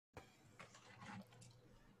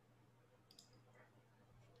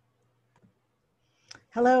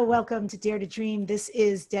Hello, welcome to Dare to Dream. This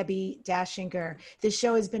is Debbie Dachinger. This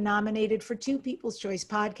show has been nominated for 2 People's Choice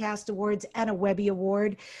Podcast Awards and a Webby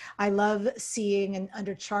Award. I love seeing and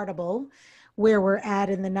under Chartable where we're at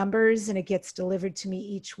in the numbers, and it gets delivered to me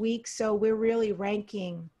each week. So we're really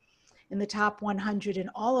ranking in the top 100 in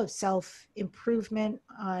all of self-improvement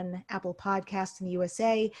on Apple Podcasts in the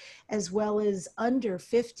USA, as well as under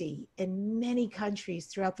 50 in many countries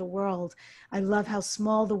throughout the world. I love how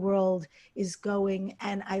small the world is going,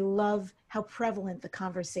 and I love how prevalent the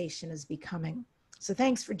conversation is becoming. So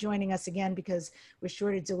thanks for joining us again, because we're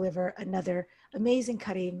sure to deliver another amazing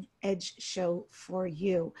cutting edge show for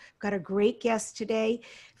you. I've got a great guest today.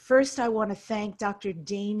 First, I want to thank Dr.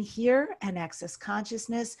 Dane here and Access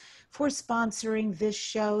Consciousness for sponsoring this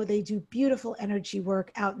show. They do beautiful energy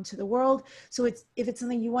work out into the world. So if it's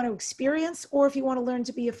something you want to experience, or if you want to learn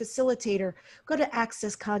to be a facilitator, go to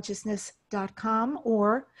accessconsciousness.com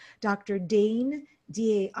or Dr. Dane,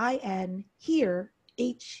 D-A-I-N, here,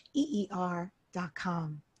 H-E-E-R.com,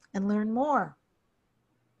 and learn more.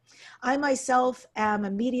 I myself am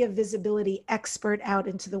a media visibility expert out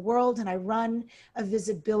into the world, and I run a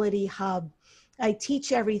visibility hub. I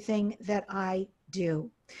teach everything that I do.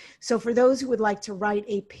 So for those who would like to write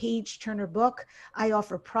a page-turner book, I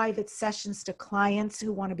offer private sessions to clients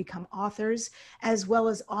who want to become authors, as well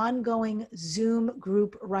as ongoing Zoom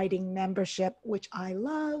group writing membership, which I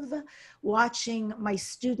love watching my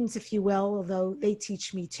students, if you will, although they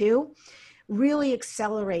teach me too, really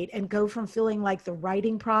accelerate and go from feeling like the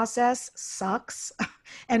writing process sucks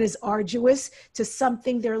and is arduous to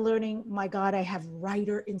something they're learning, my God, I have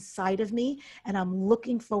writer inside of me, and I'm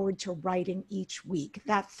looking forward to writing each week.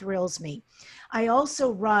 That thrills me. I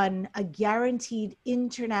also run a guaranteed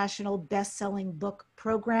international best-selling book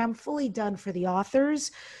program, fully done for the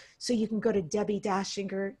authors. So you can go to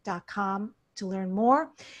DEBBIDACHINGER.com to learn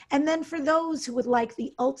more. And then for those who would like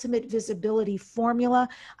the ultimate visibility formula,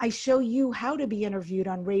 I show you how to be interviewed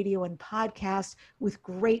on radio and podcast with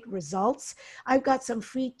great results. I've got some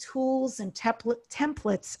free tools and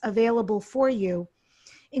templates available for you,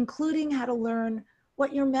 including how to learn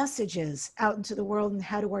what your message is out into the world and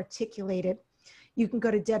how to articulate it. You can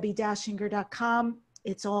go to DEBBIDACHINGER.com.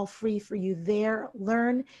 It's all free for you there.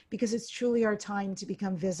 Learn, because it's truly our time to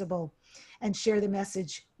become visible and share the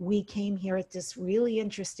message we came here at this really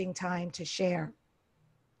interesting time to share.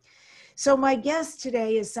 So my guest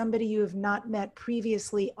today is somebody you have not met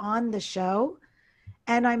previously on the show,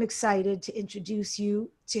 and I'm excited to introduce you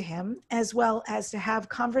to him, as well as to have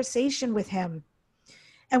conversation with him.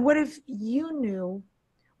 And what if you knew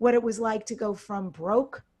what it was like to go from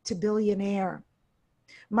broke to billionaire?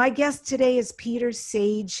 My guest today is Peter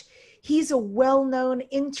Sage. He's a well-known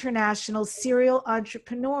international serial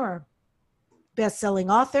entrepreneur, best-selling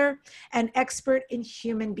author, and expert in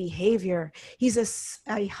human behavior. He's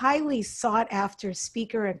a highly sought-after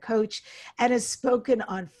speaker and coach, and has spoken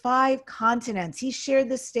on 5 continents. He shared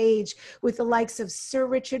the stage with the likes of Sir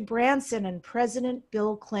Richard Branson and President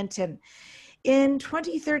Bill Clinton. In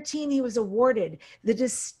 2013, he was awarded the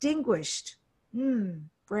Distinguished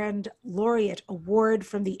Brand Laureate Award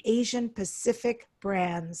from the Asian Pacific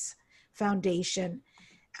Brands Foundation.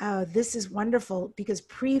 This is wonderful, because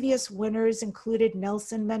previous winners included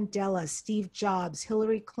Nelson Mandela, Steve Jobs,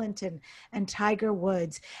 Hillary Clinton, and Tiger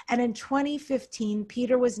Woods. And in 2015,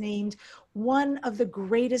 Peter was named one of the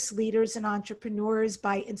greatest leaders and entrepreneurs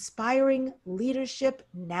by Inspiring Leadership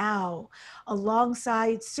Now,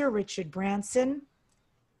 alongside Sir Richard Branson,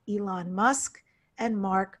 Elon Musk, and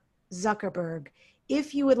Mark Zuckerberg.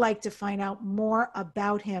 If you would like to find out more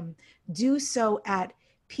about him, do so at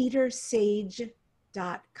petersage.com,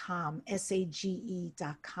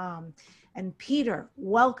 S-A-G-E.com. And Peter,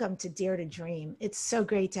 welcome to Dare to Dream. It's so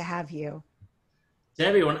great to have you.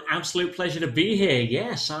 Debbie, an absolute pleasure to be here.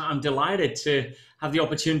 Yes, I'm delighted to have the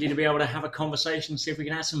opportunity to be able to have a conversation, see if we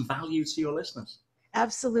can add some value to your listeners.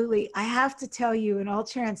 Absolutely. I have to tell you, in all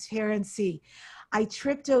transparency, I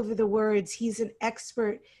tripped over the words, he's an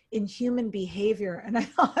expert in human behavior. And I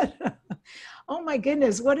thought, oh my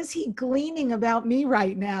goodness, what is he gleaning about me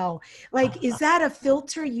right now? Like, is that a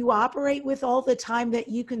filter you operate with all the time, that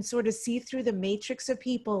you can sort of see through the matrix of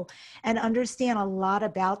people and understand a lot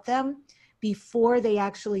about them before they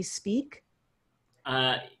actually speak?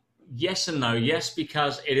 Yes and no. Yes,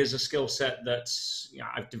 because it is a skill set that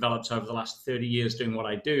I've developed over the last 30 years doing what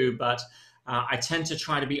I do, but I tend to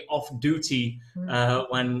try to be off duty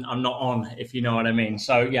when I'm not on, if you know what I mean.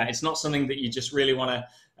 So yeah, it's not something that you just really want to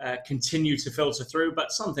continue to filter through,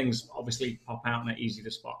 but some things obviously pop out and are easy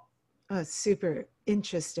to spot. Oh, super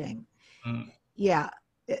interesting. Yeah.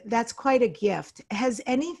 That's quite a gift. Has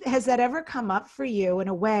that ever come up for you in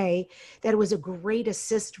a way that it was a great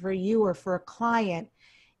assist for you or for a client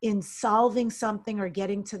in solving something or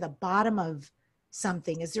getting to the bottom of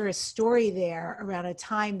something? Is there a story there around a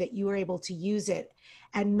time that you were able to use it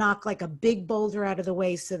and knock like a big boulder out of the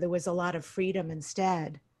way so there was a lot of freedom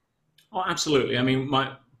instead? Oh, absolutely. I mean,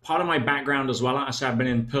 part of my background as well, I say I've been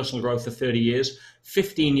in personal growth for 30 years.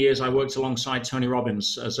 15 years I worked alongside Tony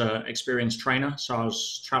Robbins as an experienced trainer. So I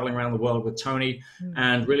was traveling around the world with Tony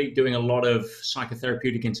and really doing a lot of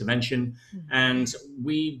psychotherapeutic intervention. And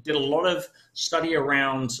we did a lot of study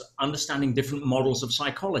around understanding different models of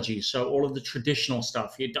psychology. So all of the traditional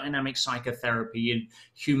stuff, your dynamic psychotherapy, your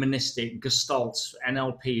humanistic, Gestalt,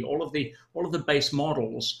 NLP, all of the base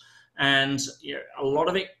models. And a lot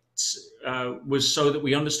of it was so that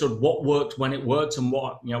we understood what worked when it worked and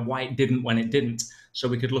why it didn't when it didn't, so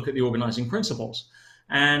we could look at the organizing principles.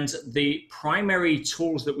 And the primary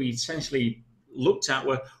tools that we essentially looked at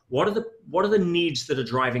were what are the needs that are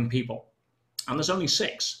driving people, and there's only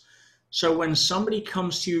 6. So when somebody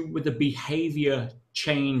comes to you with a behavior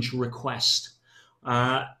change request,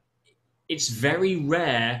 it's very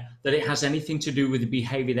rare that it has anything to do with the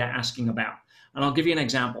behavior they're asking about. And I'll give you an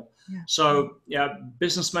example. Yeah. So,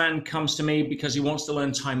 businessman comes to me because he wants to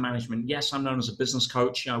learn time management. Yes, I'm known as a business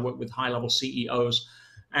coach. I work with high-level CEOs.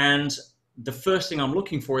 And the first thing I'm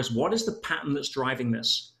looking for is, what is the pattern that's driving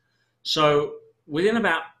this? So within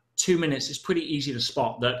about 2 minutes, it's pretty easy to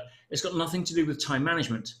spot that it's got nothing to do with time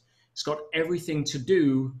management. It's got everything to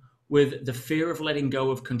do with the fear of letting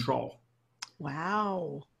go of control.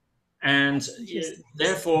 Wow. And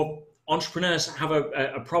therefore, entrepreneurs have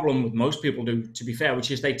a problem with most people do, to be fair,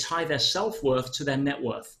 which is they tie their self-worth to their net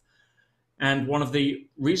worth. And one of the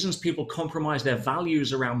reasons people compromise their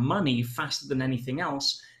values around money faster than anything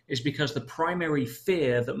else is because the primary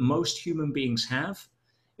fear that most human beings have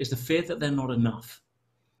is the fear that they're not enough.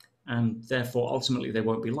 And therefore, ultimately, they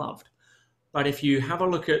won't be loved. But if you have a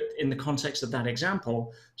look at in the context of that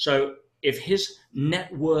example, so if his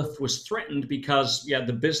net worth was threatened because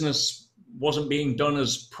the business wasn't being done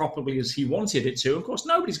as properly as he wanted it to, of course,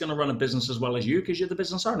 nobody's going to run a business as well as you because you're the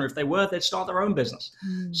business owner. If they were, they'd start their own business.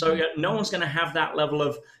 So no one's going to have that level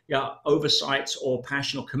of oversight or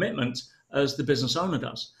passion or commitment as the business owner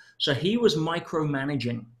does. So he was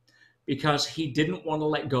micromanaging because he didn't want to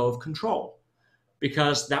let go of control,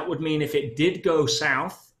 because that would mean if it did go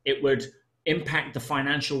south, it would impact the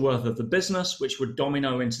financial worth of the business, which would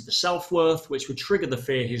domino into the self-worth, which would trigger the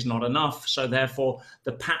fear he's not enough. So therefore,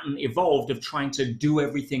 the pattern evolved of trying to do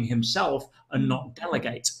everything himself and not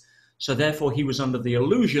delegate. So therefore, he was under the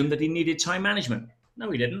illusion that he needed time management. No,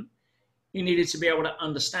 he didn't. He needed to be able to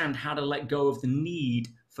understand how to let go of the need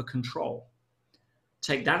for control.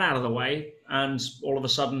 Take that out of the way, and all of a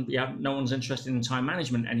sudden, no one's interested in time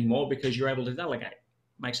management anymore because you're able to delegate.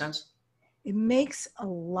 Make sense? It makes a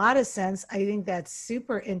lot of sense. I think that's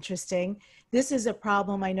super interesting. This is a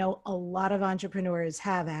problem I know a lot of entrepreneurs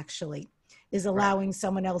have, actually, is allowing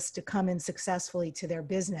someone else to come in successfully to their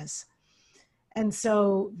business. And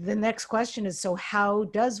so the next question is, so how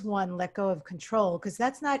does one let go of control? Because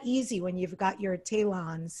that's not easy when you've got your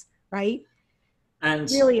talons, right? And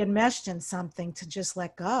really enmeshed in something to just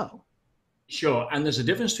let go. Sure. And there's a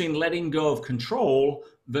difference between letting go of control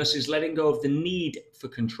versus letting go of the need for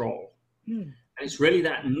control. And it's really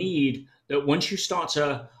that need that once you start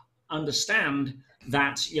to understand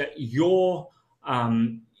that you're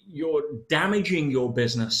damaging your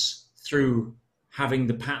business through having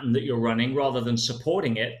the pattern that you're running rather than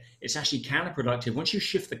supporting it, it's actually counterproductive. Once you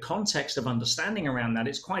shift the context of understanding around that,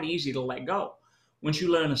 it's quite easy to let go. Once you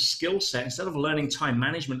learn a skill set, instead of learning time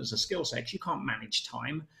management as a skill set, you can't manage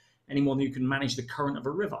time any more than you can manage the current of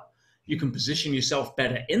a river. You can position yourself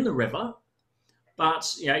better in the river,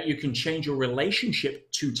 but you can change your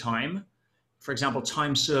relationship to time. For example,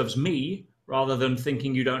 time serves me rather than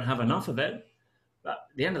thinking you don't have enough of it. But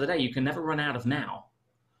at the end of the day, you can never run out of now.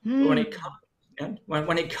 But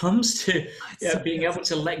when it comes to being able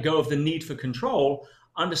to let go of the need for control,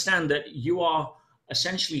 understand that you are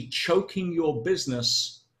essentially choking your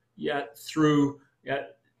business through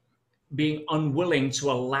being unwilling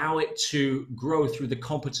to allow it to grow through the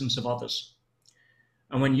competence of others.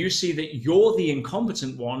 And when you see that you're the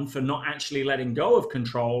incompetent one for not actually letting go of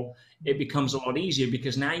control, it becomes a lot easier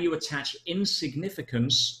because now you attach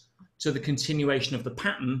insignificance to the continuation of the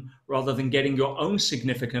pattern rather than getting your own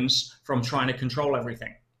significance from trying to control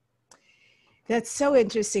everything. That's so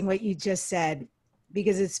interesting what you just said,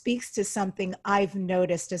 because it speaks to something I've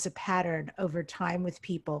noticed as a pattern over time with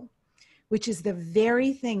people, which is the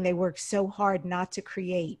very thing they work so hard not to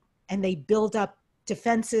create, and they build up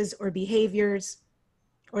defenses or behaviors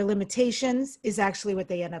or limitations is actually what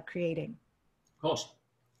they end up creating. Of course.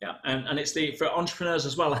 Yeah, and it's for entrepreneurs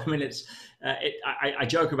as well. I mean, I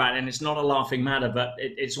joke about it, and it's not a laughing matter, but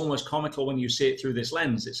it's almost comical when you see it through this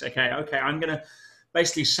lens. It's okay, I'm going to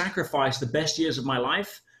basically sacrifice the best years of my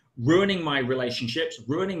life, ruining my relationships,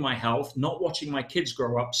 ruining my health, not watching my kids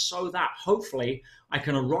grow up, so that hopefully I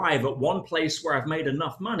can arrive at one place where I've made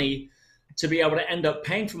enough money to be able to end up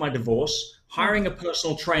paying for my divorce, hiring a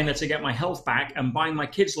personal trainer to get my health back, and buying my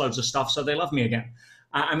kids loads of stuff so they love me again.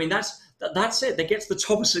 I mean, that's it. They get to the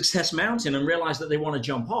top of Success Mountain and realize that they want to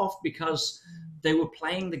jump off because they were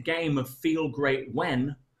playing the game of feel great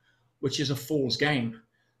when, which is a fool's game.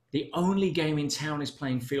 The only game in town is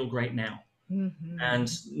playing feel great now,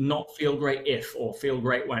 and not feel great if or feel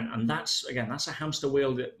great when. And that's a hamster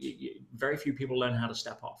wheel that very few people learn how to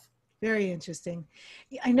step off. Very interesting.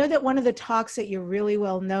 I know that one of the talks that you're really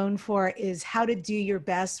well known for is how to do your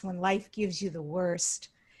best when life gives you the worst.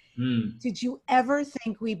 Did you ever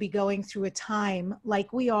think we'd be going through a time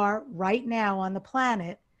like we are right now on the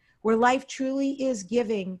planet, where life truly is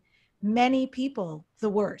giving many people the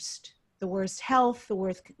worst health, the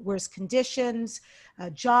worst conditions,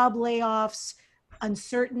 job layoffs,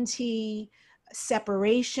 uncertainty,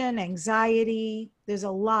 separation, anxiety? There's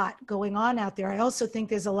a lot going on out there. I also think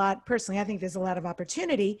there's a lot, personally, I think there's a lot of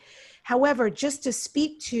opportunity. However, just to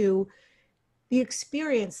speak to the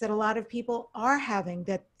experience that a lot of people are having,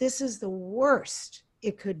 that this is the worst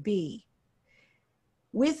it could be.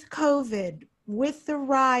 With COVID, with the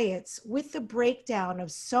riots, with the breakdown of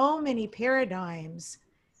so many paradigms,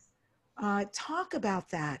 talk about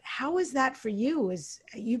that. How is that for you, as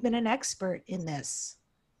you've been an expert in this?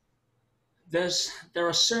 There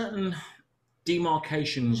are certain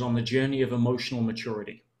demarcations on the journey of emotional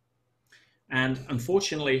maturity. And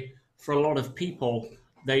unfortunately, for a lot of people,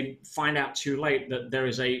 they find out too late that there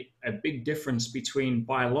is a big difference between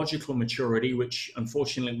biological maturity, which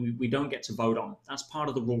unfortunately we don't get to vote on. That's part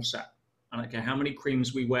of the rule set. I don't care how many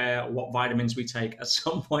creams we wear, what vitamins we take, at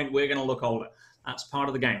some point we're going to look older. That's part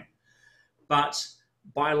of the game. But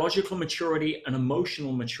biological maturity and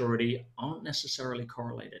emotional maturity aren't necessarily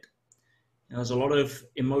correlated. Now, there's a lot of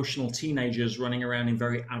emotional teenagers running around in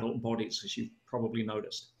very adult bodies, as you've probably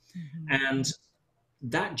noticed. And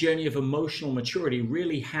that journey of emotional maturity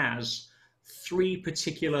really has three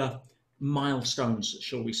particular milestones,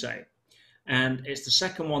 shall we say. And it's the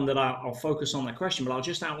second one that I'll focus on that question, but I'll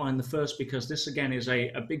just outline the first because this, again, is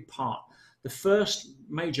a big part. The first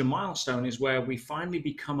major milestone is where we finally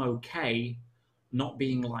become okay not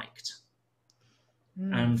being liked.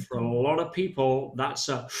 And for a lot of people, that's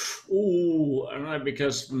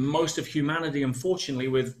because most of humanity, unfortunately,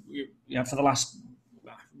 for the last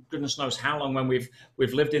goodness knows how long, when we've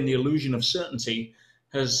lived in the illusion of certainty,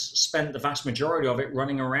 has spent the vast majority of it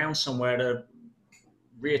running around somewhere to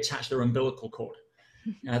reattach their umbilical cord.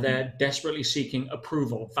 They're desperately seeking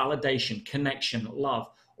approval, validation, connection, love,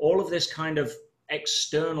 all of this kind of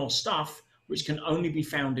external stuff, which can only be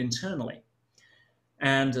found internally.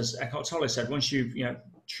 And as Eckhart Tolle said, once you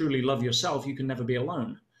truly love yourself, you can never be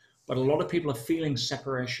alone. But a lot of people are feeling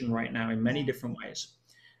separation right now in many different ways.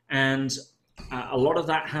 And a lot of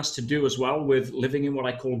that has to do as well with living in what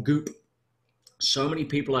I call goop. So many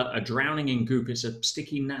people are drowning in goop. It's a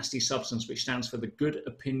sticky, nasty substance which stands for the good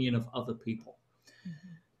opinion of other people.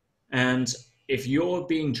 And if you're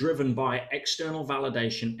being driven by external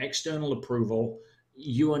validation, external approval,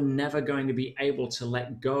 you are never going to be able to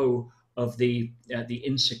let go of the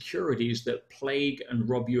insecurities that plague and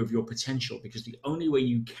rob you of your potential, because the only way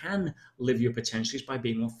you can live your potential is by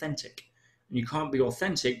being authentic. And you can't be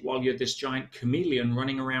authentic while you're this giant chameleon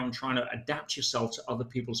running around trying to adapt yourself to other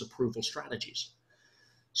people's approval strategies.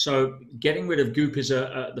 So getting rid of goop is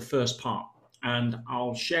the first part. And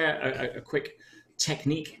I'll share a quick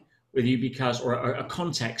technique with you or a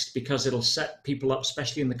context, because it'll set people up,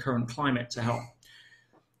 especially in the current climate, to help.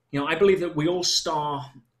 I believe that we all star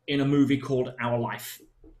in a movie called Our Life.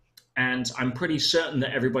 And I'm pretty certain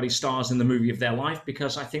that everybody stars in the movie of their life,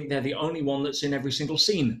 because I think they're the only one that's in every single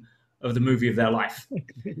scene of the movie of their life.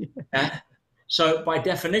 So by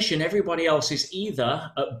definition, everybody else is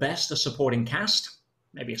either at best a supporting cast,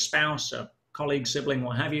 maybe a spouse, a colleague, sibling,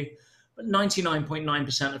 what have you. But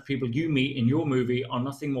 99.9% of people you meet in your movie are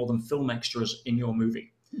nothing more than film extras in your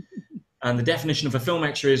movie. And the definition of a film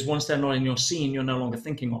extra is once they're not in your scene, you're no longer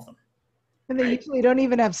thinking of them. And they usually don't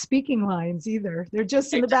even have speaking lines either. They're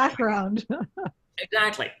just in the background.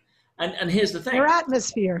 Exactly. And here's the thing. Their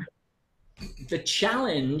atmosphere. The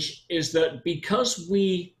challenge is that because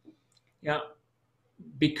we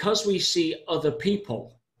see other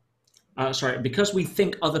people because we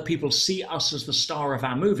think other people see us as the star of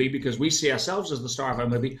our movie, because we see ourselves as the star of our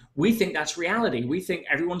movie, we think that's reality. We think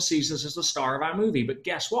everyone sees us as the star of our movie. But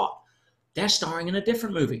guess what? They're starring in a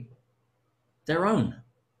different movie, their own.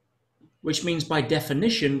 Which means by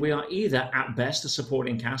definition, we are either at best a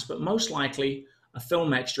supporting cast, but most likely a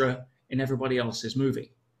film extra in everybody else's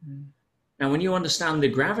movie. Mm. Now, when you understand the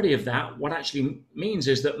gravity of that, what actually means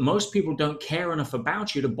is that most people don't care enough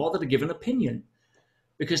about you to bother to give an opinion,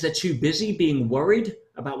 because they're too busy being worried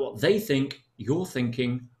about what they think you're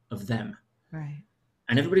thinking of them. Right.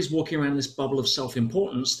 And everybody's walking around this bubble of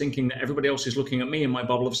self-importance, thinking that everybody else is looking at me in my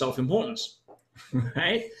bubble of self-importance,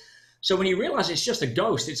 right? So when you realize it's just a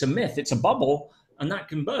ghost, it's a myth, it's a bubble, and that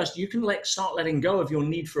can burst, you can start letting go of your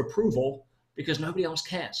need for approval because nobody else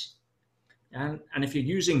cares. And if you're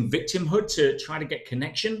using victimhood to try to get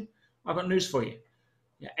connection, I've got news for you.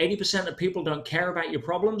 80% of people don't care about your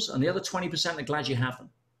problems, and the other 20% are glad you have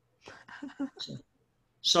them.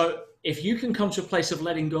 So if you can come to a place of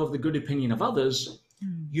letting go of the good opinion of others,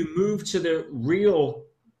 you move to the real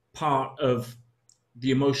part of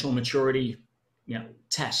the emotional maturity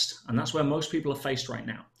test. And that's where most people are faced right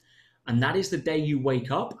now. And that is the day you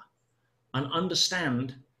wake up and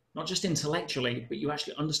understand, not just intellectually, but you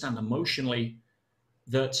actually understand emotionally,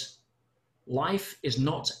 that life is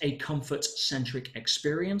not a comfort-centric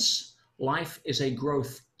experience. Life is a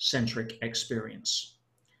growth-centric experience.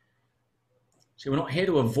 So we're not here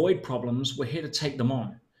to avoid problems, we're here to take them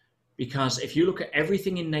on. Because if you look at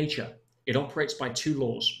everything in nature, it operates by two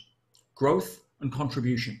laws: growth and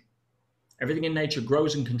contribution. Everything in nature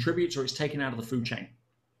grows and contributes, or it's taken out of the food chain.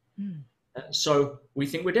 So we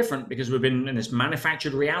think we're different because we've been in this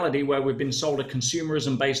manufactured reality where we've been sold a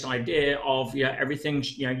consumerism-based idea of everything.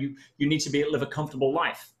 You need to live a comfortable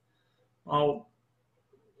life. Well,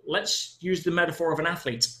 let's use the metaphor of an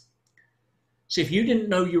athlete. So if you didn't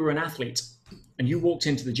know you were an athlete and you walked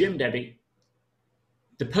into the gym, Debbie,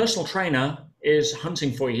 the personal trainer is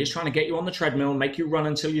hunting for you. He's trying to get you on the treadmill, make you run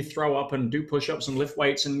until you throw up and do push-ups and lift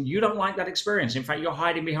weights, and you don't like that experience. In fact, you're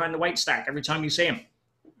hiding behind the weight stack every time you see him,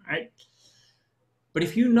 right? But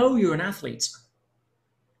if you know you're an athlete,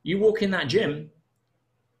 you walk in that gym,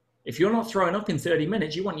 if you're not throwing up in 30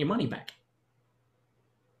 minutes, you want your money back.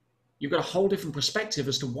 You've got a whole different perspective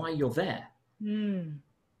as to why you're there.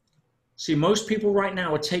 See, most people right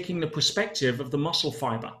now are taking the perspective of the muscle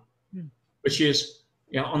fiber, which is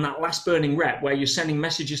on that last burning rep where you're sending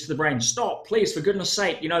messages to the brain: stop, please, for goodness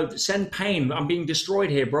sake, send pain. I'm being destroyed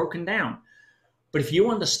here, broken down. But if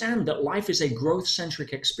you understand that life is a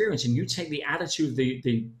growth-centric experience and you take the attitude of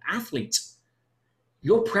the athlete,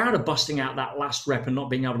 you're proud of busting out that last rep and not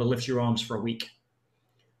being able to lift your arms for a week,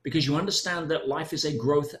 because you understand that life is a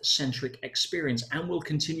growth-centric experience and will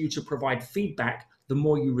continue to provide feedback the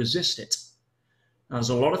more you resist it. Now, there's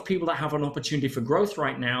a lot of people that have an opportunity for growth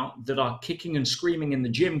right now that are kicking and screaming in the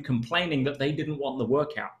gym, complaining that they didn't want the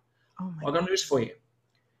workout. I've got news for you.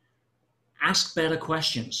 Ask better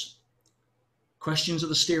questions. Questions are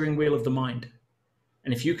the steering wheel of the mind.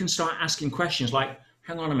 And if you can start asking questions like,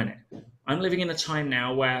 hang on a minute, I'm living in a time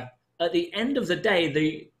now where at the end of the day,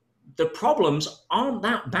 the problems aren't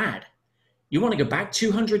that bad. You want to go back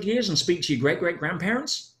 200 years and speak to your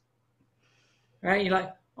great-great-grandparents? Right? You're like,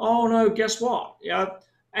 oh no, guess what?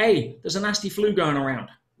 A, there's a nasty flu going around.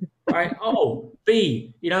 Right? Oh,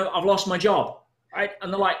 B, I've lost my job. Right?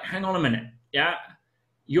 And they're like, hang on a minute. Yeah.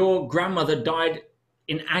 Your grandmother died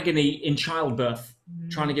in agony in childbirth,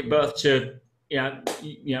 trying to give birth to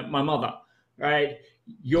my mother. Right?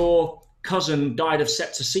 Your cousin died of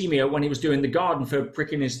septicemia when he was doing the garden for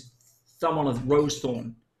pricking his thumb on a rose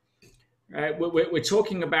thorn. Right? We're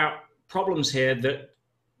talking about problems here that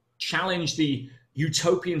challenge the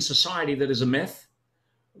utopian society that is a myth,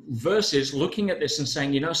 versus looking at this and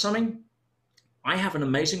saying, something, I have an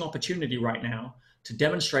amazing opportunity right now to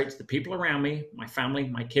demonstrate to the people around me, my family,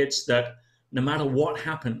 my kids, that no matter what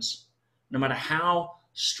happens, no matter how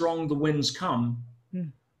strong the winds come,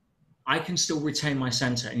 I can still retain my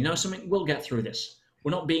center. And something, we'll get through this.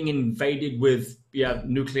 We're not being invaded with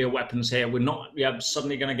nuclear weapons here. We're not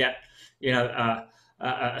suddenly going to get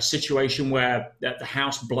a situation where the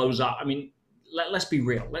house blows up. I mean, let's be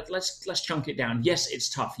real. Let's chunk it down. Yes, it's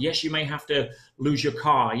tough. Yes, you may have to lose your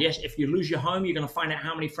car. Yes, if you lose your home, you're going to find out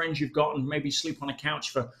how many friends you've got and maybe sleep on a couch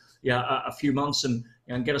for a few months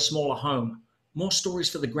and get a smaller home. More stories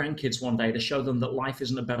for the grandkids one day to show them that life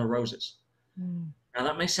isn't a bed of roses. Now,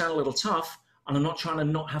 that may sound a little tough, and I'm not trying to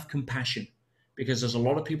not have compassion, because there's a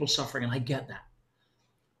lot of people suffering, and I get that.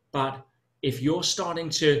 But if you're starting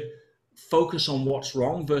to focus on what's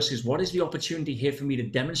wrong versus what is the opportunity here for me to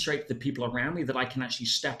demonstrate to the people around me that I can actually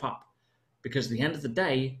step up, because at the end of the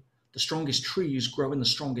day, the strongest trees grow in the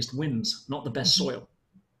strongest winds, not the best soil.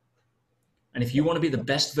 And if you want to be the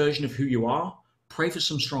best version of who you are, pray for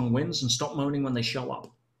some strong winds and stop moaning when they show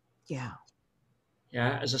up. Yeah.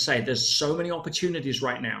 Yeah, as I say, there's so many opportunities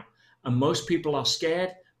right now, and most people are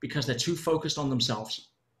scared because they're too focused on themselves.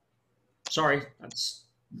 Sorry, that's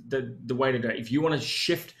the way to do it. If you want to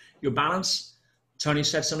shift your balance, Tony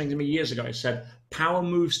said something to me years ago. He said, power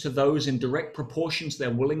moves to those in direct proportion to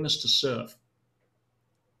their willingness to serve.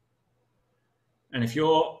 And if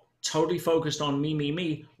you're totally focused on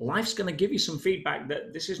me, life's going to give you some feedback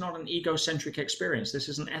that this is not an egocentric experience. This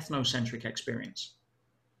is an ethnocentric experience.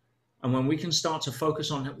 And when we can start to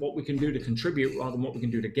focus on what we can do to contribute rather than what we can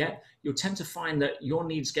do to get, you'll tend to find that your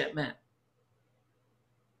needs get met.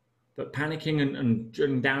 But panicking and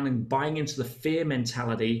drilling down and buying into the fear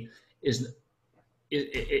mentality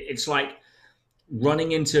it's like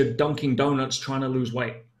running into Dunkin' Donuts trying to lose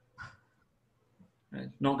weight.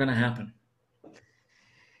 Not going to happen.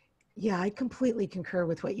 Yeah, I completely concur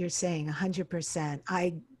with what you're saying, 100%.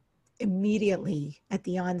 I immediately, at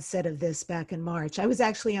the onset of this back in March, I was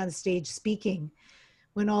actually on stage speaking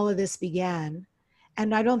when all of this began.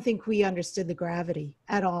 And I don't think we understood the gravity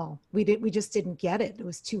at all. We just didn't get it. There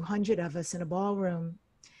was 200 of us in a ballroom.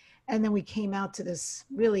 And then we came out to this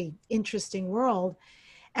really interesting world.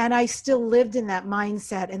 And I still lived in that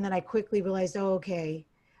mindset. And then I quickly realized, oh, okay,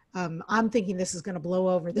 I'm thinking this is going to blow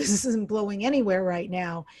over. This isn't blowing anywhere right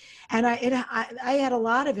now. And I had a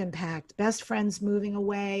lot of impact. Best friends moving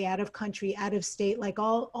away, out of country, out of state, like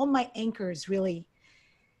all my anchors really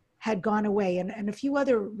had gone away, and a few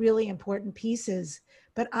other really important pieces.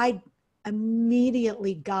 But I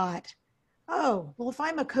immediately got, oh, well, if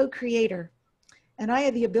I'm a co-creator and I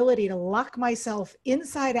have the ability to lock myself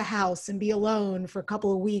inside a house and be alone for a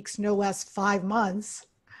couple of weeks, no less 5 months,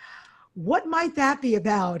 what might that be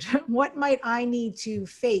about? What might I need to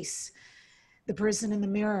face the person in the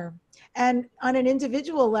mirror? And on an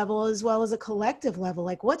individual level, as well as a collective level,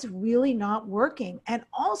 like what's really not working? And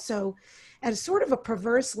also at a sort of a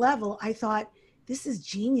perverse level, I thought, this is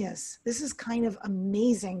genius. This is kind of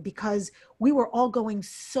amazing because we were all going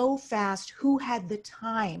so fast. Who had the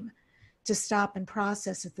time to stop and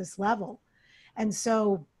process at this level? And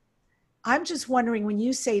so I'm just wondering, when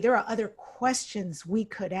you say there are other questions we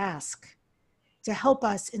could ask to help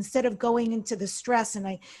us instead of going into the stress,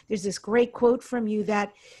 and there's this great quote from you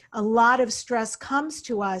that a lot of stress comes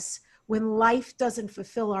to us when life doesn't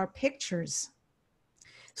fulfill our pictures.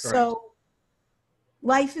 Correct. So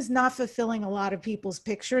life is not fulfilling a lot of people's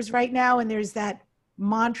pictures right now, and there's that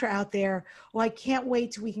mantra out there, well, I can't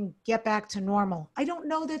wait till we can get back to normal. I don't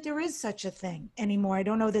know that there is such a thing anymore. I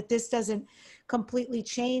don't know that this doesn't completely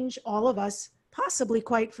change all of us, possibly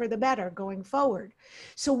quite for the better going forward.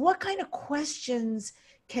 So what kind of questions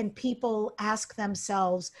can people ask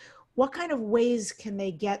themselves? What kind of ways can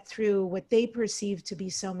they get through what they perceive to be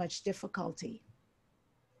so much difficulty?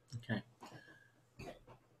 Okay.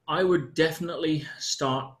 I would definitely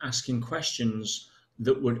start asking questions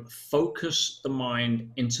that would focus the mind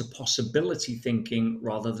into possibility thinking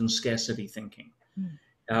rather than scarcity thinking.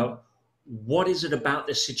 What is it about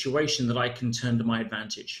this situation that I can turn to my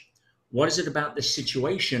advantage? What is it about this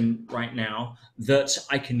situation right now that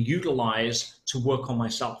I can utilize to work on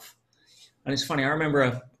myself? And it's funny, I remember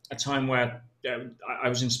a time where I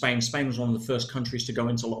was in Spain. Spain was one of the first countries to go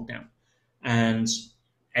into lockdown. And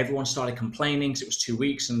everyone started complaining because it was 2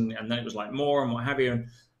 weeks and then it was like more and what have you. And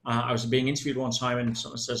I was being interviewed one time and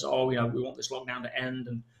someone says, oh, we want this lockdown to end.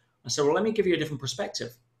 And I said, well, let me give you a different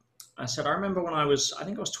perspective. I said, I remember when I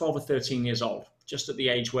think I was 12 or 13 years old, just at the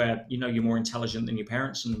age where, you're more intelligent than your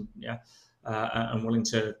parents and willing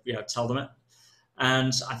to tell them it.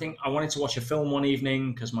 And I think I wanted to watch a film one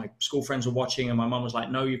evening because my school friends were watching and my mum was like,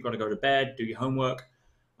 no, you've got to go to bed, do your homework.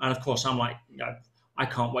 And of course I'm like, I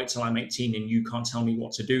can't wait till I'm 18 and you can't tell me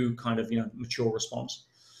what to do, kind of, mature response.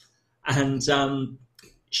 And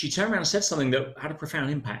she turned around and said something that had a profound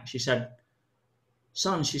impact. She said,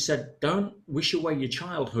 son, she said, don't wish away your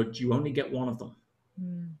childhood. You only get one of them.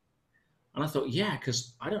 Mm. And I thought, yeah,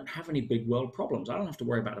 because I don't have any big world problems. I don't have to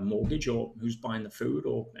worry about a mortgage or who's buying the food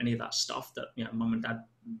or any of that stuff that, mum and dad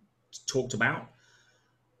talked about.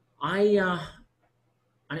 And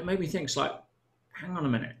it made me think, it's like, hang on a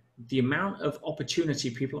minute. The amount of opportunity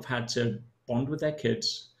people have had to bond with their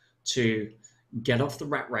kids, to get off the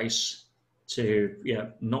rat race, to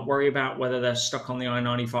not worry about whether they're stuck on the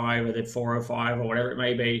I-95 or the 405 or whatever it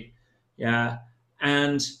may be. Yeah.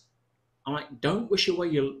 And I'm like, don't wish away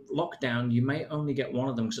your lockdown. You may only get one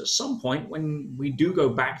of them. Because at some point when we do go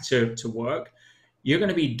back to work, you're going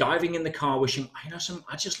to be diving in the car wishing,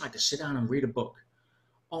 I'd just like to sit down and read a book.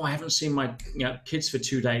 oh, I haven't seen my kids for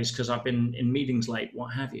 2 days because I've been in meetings late,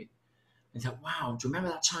 what have you. And I thought, wow, do you remember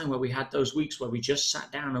that time where we had those weeks where we just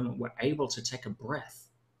sat down and were able to take a breath?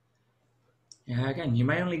 Yeah, again, you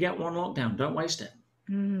may only get one lockdown. Don't waste it.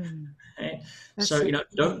 Okay? So,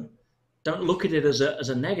 don't look at it as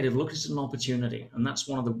a negative. Look at it as an opportunity. And that's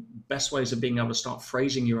one of the best ways of being able to start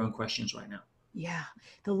phrasing your own questions right now. Yeah.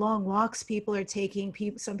 The long walks people are taking,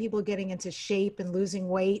 some people are getting into shape and losing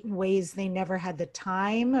weight in ways they never had the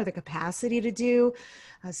time or the capacity to do.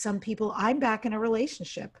 Some people, I'm back in a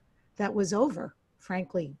relationship that was over,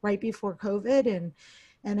 frankly, right before COVID.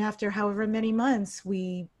 And after however many months,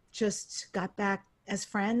 we just got back as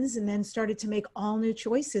friends and then started to make all new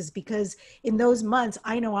choices, because in those months,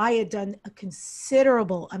 I know I had done a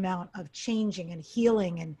considerable amount of changing and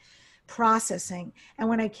healing and processing. And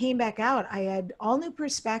when I came back out, I had all new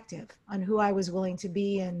perspective on who I was willing to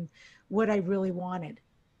be and what I really wanted.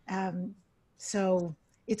 So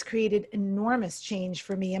it's created enormous change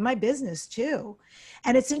for me and my business too.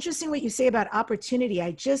 And it's interesting what you say about opportunity.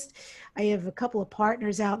 I have a couple of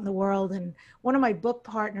partners out in the world, and one of my book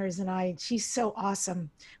partners and I, she's so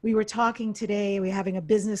awesome. We were talking today, we were having a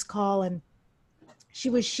business call, and she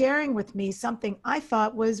was sharing with me something I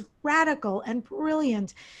thought was radical and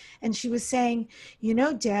brilliant. And she was saying,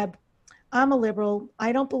 Deb, I'm a liberal.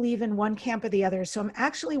 I don't believe in one camp or the other. So I'm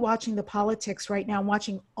actually watching the politics right now. I'm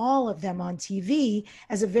watching all of them on TV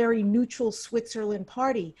as a very neutral Switzerland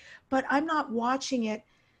party. But I'm not watching it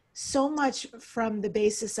so much from the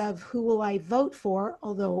basis of who will I vote for,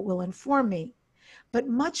 although it will inform me, but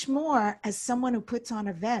much more as someone who puts on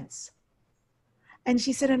events. And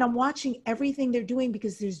she said, and I'm watching everything they're doing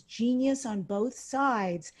because there's genius on both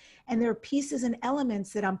sides. And there are pieces and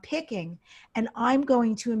elements that I'm picking and I'm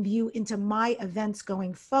going to imbue into my events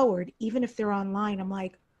going forward, even if they're online. I'm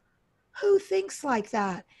like, who thinks like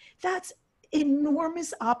that? That's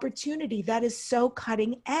enormous opportunity. That is so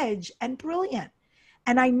cutting edge and brilliant.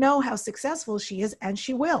 And I know how successful she is, and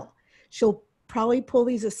she will. She'll probably pull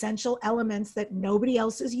these essential elements that nobody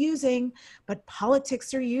else is using, but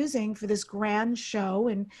politics are using for this grand show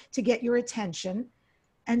and to get your attention.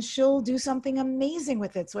 And she'll do something amazing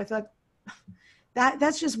with it. So I thought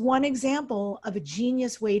that's just one example of a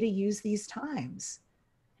genius way to use these times.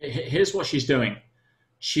 Here's what she's doing.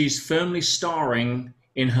 She's firmly starring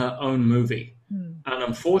in her own movie. And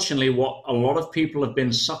unfortunately, what a lot of people have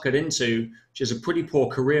been suckered into, which is a pretty poor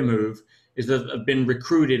career move, is that have been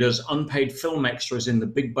recruited as unpaid film extras in the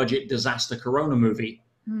big budget disaster Corona movie,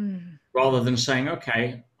 rather than saying,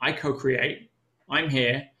 okay, I co-create, I'm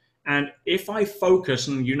here. And if I focus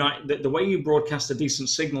and unite, the way you broadcast a decent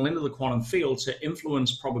signal into the quantum field to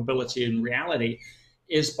influence probability and reality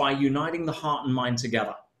is by uniting the heart and mind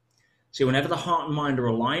together. See, whenever the heart and mind are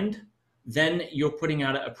aligned, then you're putting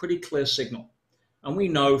out a pretty clear signal. And we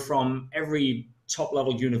know from every top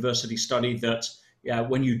level university study that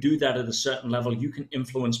when you do that at a certain level, you can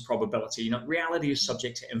influence probability. Reality is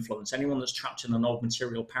subject to influence. Anyone that's trapped in an old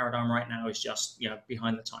material paradigm right now is just,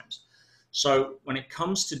 behind the times. So when it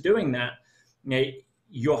comes to doing that,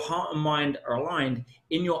 your heart and mind are aligned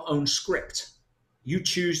in your own script. You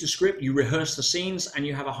choose the script, you rehearse the scenes, and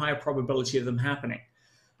you have a higher probability of them happening.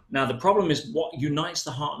 Now, the problem is what unites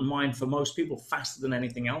the heart and mind for most people faster than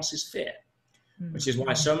anything else is fear, which is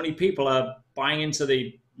why so many people are buying into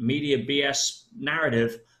the media BS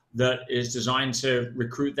narrative that is designed to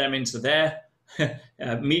recruit them into their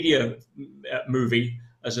media movie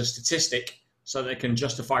as a statistic so they can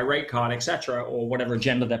justify rate card, etc., or whatever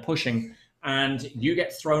agenda they're pushing, and you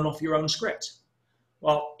get thrown off your own script.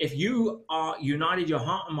 Well, if you are united your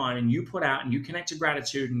heart and mind and you put out and you connect to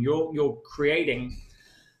gratitude and you're creating,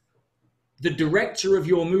 the director of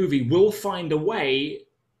your movie will find a way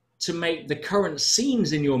to make the current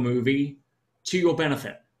scenes in your movie to your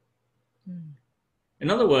benefit. In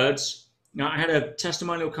other words, I had a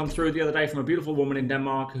testimonial come through the other day from a beautiful woman in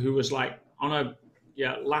Denmark who was like on her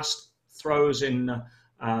last throes in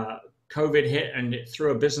COVID hit, and it threw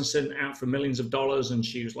her business out for millions of dollars, and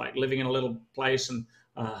she was like living in a little place, and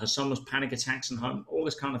her son was panic attacks and home, all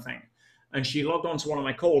this kind of thing. And she logged on to one of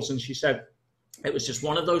my calls and she said, it was just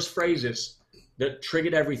one of those phrases that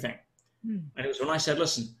triggered everything. And it was when I said,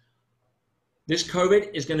 listen, this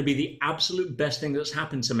COVID is going to be the absolute best thing that's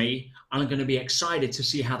happened to me. And I'm going to be excited to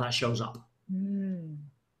see how that shows up.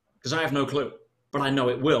 Because I have no clue, but I know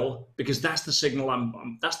it will, because that's the signal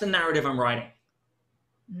that's the narrative I'm writing.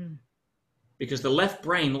 Because the left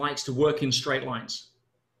brain likes to work in straight lines.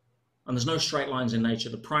 And there's no straight lines in nature.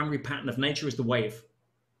 The primary pattern of nature is the wave.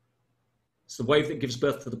 It's the wave that gives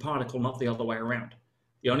birth to the particle, not the other way around.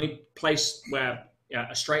 The only place where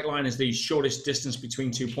a straight line is the shortest distance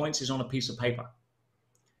between 2 points is on a piece of paper.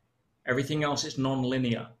 Everything else is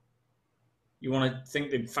non-linear. You want to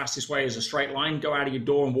think the fastest way is a straight line, go out of your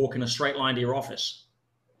door and walk in a straight line to your office.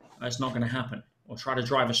 That's not going to happen. Or try to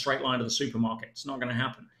drive a straight line to the supermarket. It's not going to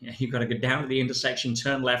happen. You've got to go down to the intersection,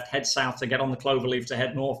 turn left, head south to get on the cloverleaf to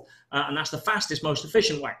head north. And that's the fastest, most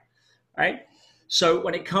efficient way, right? So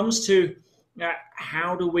when it comes to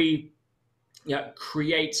how do we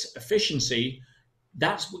create efficiency,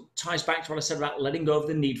 that's what ties back to what I said about letting go of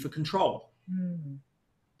the need for control. Mm.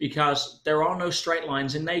 Because there are no straight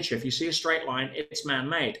lines in nature. If you see a straight line, it's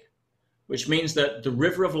man-made, which means that the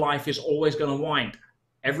river of life is always going to wind.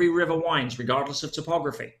 Every river winds, regardless of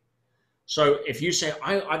topography. So if you say,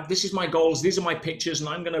 this is my goals, these are my pictures, and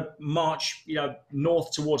I'm going to march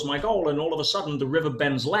north towards my goal, and all of a sudden the river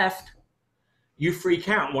bends left, you freak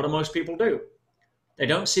out. What do most people do? They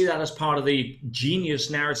don't see that as part of the genius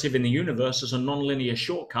narrative in the universe as a nonlinear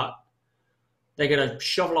shortcut. They get a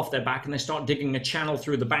shovel off their back and they start digging a channel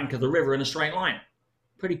through the bank of the river in a straight line.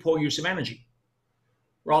 Pretty poor use of energy.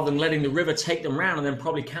 Rather than letting the river take them round and then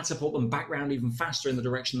probably catapult them back round even faster in the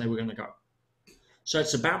direction they were going to go. So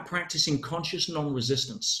it's about practicing conscious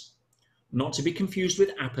non-resistance, not to be confused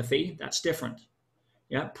with apathy. That's different.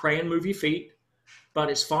 Yeah, pray and move your feet, but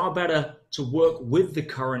it's far better to work with the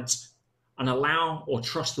current and allow or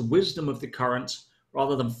trust the wisdom of the current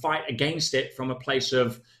rather than fight against it from a place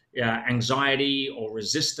of anxiety or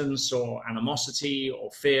resistance or animosity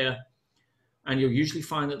or fear. And you'll usually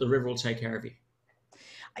find that the river will take care of you.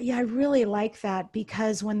 Yeah, I really like that,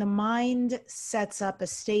 because when the mind sets up a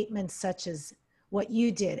statement such as what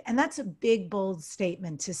you did, and that's a big, bold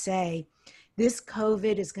statement to say, this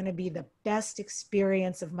COVID is going to be the best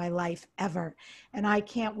experience of my life ever, and I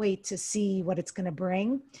can't wait to see what it's going to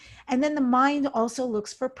bring. And then the mind also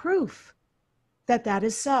looks for proof that that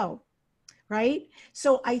is so, right?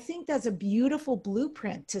 So I think that's a beautiful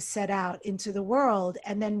blueprint to set out into the world,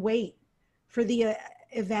 and then wait for the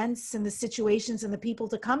events and the situations and the people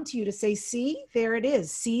to come to you to say, see, there it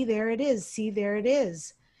is. See, there it is. See, there it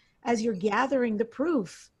is. As you're gathering the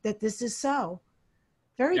proof that this is so.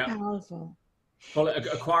 Very powerful. Call it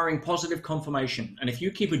acquiring positive confirmation. And if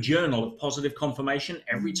you keep a journal of positive confirmation,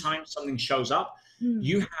 every time something shows up,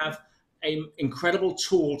 you have an incredible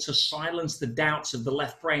tool to silence the doubts of the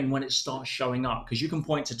left brain when it starts showing up. Because you can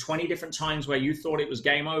point to 20 different times where you thought it was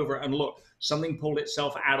game over, and look, something pulled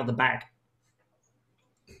itself out of the bag.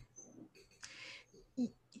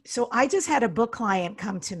 So I just had a book client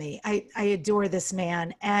come to me. I adore this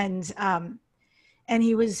man. And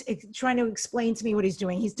he was trying to explain to me what he's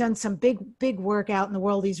doing. He's done some big work out in the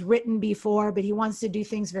world. He's written before, but he wants to do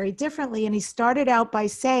things very differently. And he started out by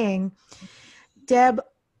saying, Deb,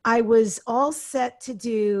 I was all set to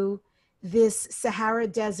do this Sahara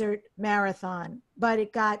Desert marathon, but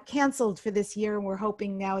it got canceled for this year. And we're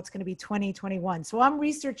hoping now it's going to be 2021. So I'm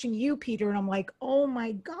researching you, Peter. And I'm like, oh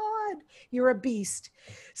my God, you're a beast.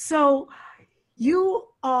 So you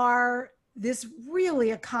are this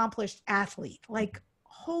really accomplished athlete, like,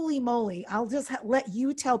 holy moly. I'll just let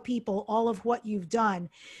you tell people all of what you've done.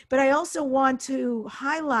 But I also want to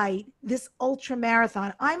highlight this ultra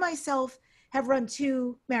marathon. I myself have run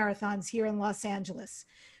 2 marathons here in Los Angeles.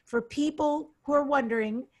 For people who are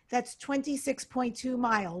wondering, that's 26.2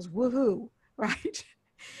 miles, woohoo, right?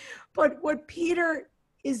 But what Peter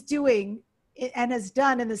is doing and has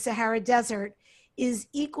done in the Sahara Desert is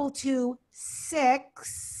equal to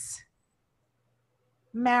 6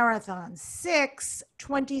 marathons, 6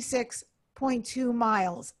 26.2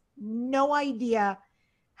 miles. No idea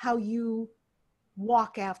how you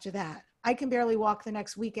walk after that. I can barely walk the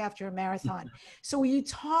next week after a marathon. So when you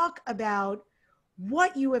talk about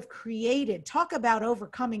what you have created, talk about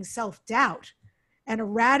overcoming self-doubt and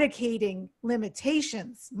eradicating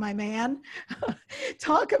limitations, my man.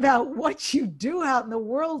 Talk about what you do out in the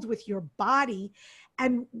world with your body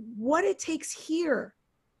and what it takes here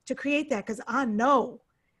to create that, because I know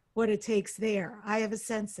what it takes there. I have a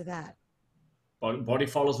sense of that. Body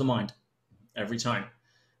follows the mind every time.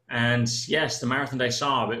 And yes, the Marathon des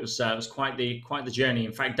Sables, it was quite the journey.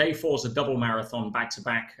 In fact, day 4 is a double marathon back to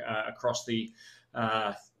back across the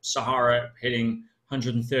Sahara, hitting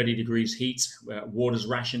 130 degrees heat. Water's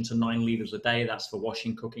rationed to 9 liters a day. That's for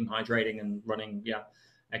washing, cooking, hydrating, and running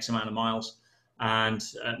X amount of miles. And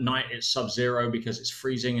at night it's sub-zero because it's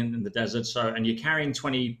freezing in the desert. So, and you're carrying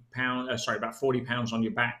about 40 pounds on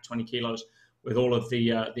your back, 20 kilos, with all of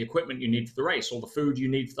the equipment you need for the race, all the food you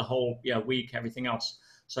need for the whole week, everything else.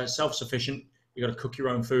 So it's self-sufficient. You got to cook your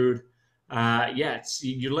own food.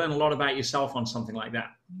 You learn a lot about yourself on something like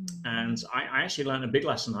that. And I actually learned a big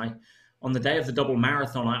lesson. On the day of the double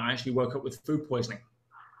marathon, I actually woke up with food poisoning.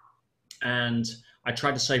 And I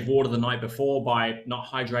tried to save water the night before by not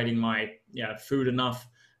hydrating my food enough,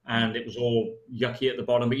 and it was all yucky at the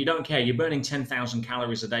bottom. But you don't care. You're burning 10,000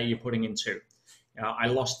 calories a day. You're putting in 2. I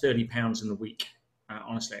lost 30 pounds in the week.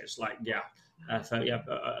 Honestly, it's like, as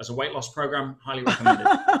a weight loss program, highly recommended.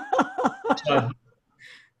 So,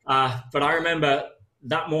 but I remember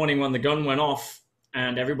that morning when the gun went off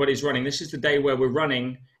and everybody's running. This is the day where we're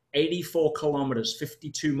running 84 kilometers,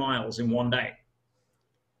 52 miles in one day.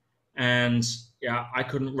 And I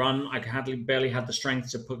couldn't run. I barely had the strength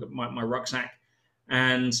to put up my rucksack.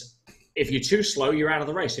 And if you're too slow, you're out of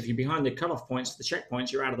the race. If you're behind the cutoff points, the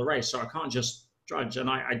checkpoints, you're out of the race. So I can't just trudge. And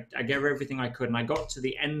I gave everything I could. And I got to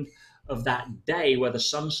the end of that day where the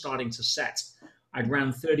sun's starting to set. I'd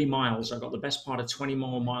ran 30 miles. I got the best part of 20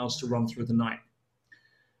 more miles to run through the night.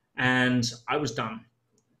 And I was done.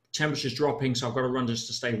 Temperature's dropping, so I've got to run just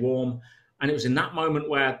to stay warm. And it was in that moment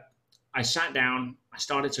where I sat down, I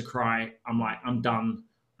started to cry. I'm like, I'm done.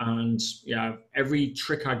 And every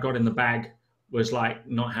trick I got in the bag was like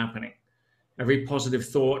not happening. Every positive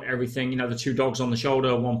thought, everything, the 2 dogs on the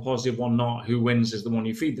shoulder, one positive, one not. Who wins is the one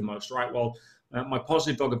you feed the most, right? Well, my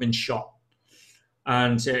positive dog had been shot,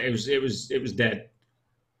 and it was dead.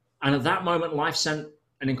 And at that moment, life sent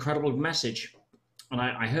an incredible message. And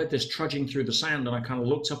I heard this trudging through the sand, and I kind of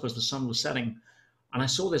looked up as the sun was setting, and I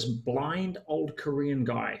saw this blind old Korean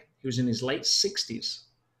guy who was in his late 60s,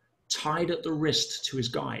 tied at the wrist to his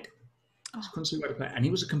guide. I couldn't see where to play. And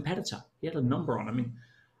he was a competitor. He had a number on him.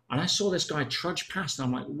 And I saw this guy trudge past, and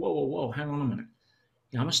I'm like, whoa, hang on a minute.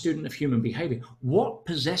 I'm a student of human behavior. What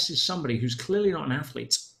possesses somebody who's clearly not an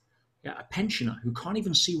athlete, a pensioner who can't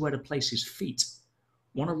even see where to place his feet,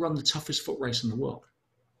 want to run the toughest foot race in the world?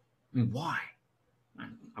 I mean, why?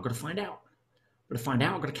 I've got to find out. But to find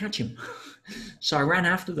out, I've got to catch him. So I ran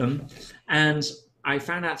after them, and I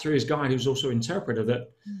found out through his guide, who's also an interpreter,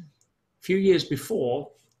 that a few years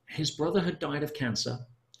before, his brother had died of cancer.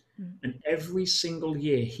 And every single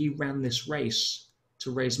year he ran this race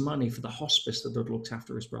to raise money for the hospice that had looked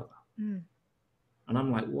after his brother. And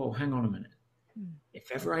I'm like, whoa, hang on a minute.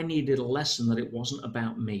 If ever I needed a lesson that it wasn't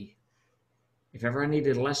about me, if ever I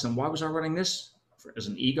needed a lesson, why was I running this? As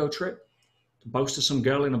an ego trip? To boast to some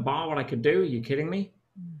girl in a bar what I could do? Are you kidding me?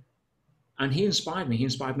 And he inspired me. He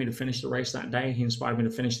inspired me to finish the race that day. He inspired me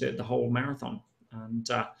to finish the whole marathon.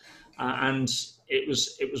 And it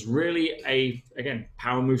was really again,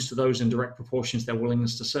 power moves to those in direct proportion to their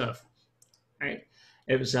willingness to serve. Right?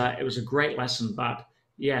 It was a great lesson. But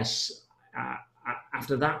yes,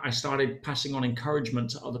 after that, I started passing on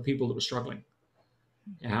encouragement to other people that were struggling.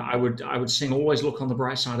 I would sing "Always Look on the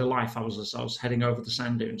Bright Side of Life." I was heading over the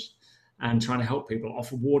sand dunes and trying to help people,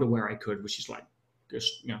 offer water where I could, which is like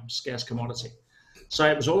just scarce commodity. So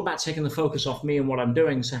it was all about taking the focus off me and what I'm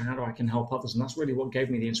doing. So how I can help others, and that's really what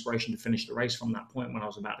gave me the inspiration to finish the race from that point when I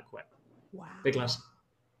was about to quit. Wow, big lesson.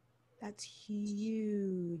 That's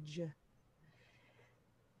huge.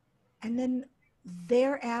 And then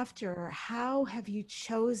thereafter, how have you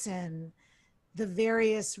chosen the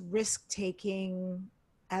various risk-taking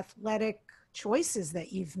athletic choices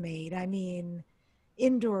that you've made? I mean,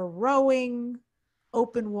 indoor rowing,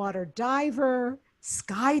 open water diver,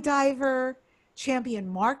 skydiver, champion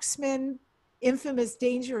marksman, infamous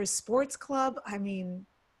dangerous sports club. I mean,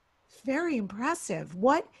 very impressive.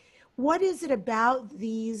 What is it about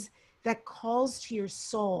these that calls to your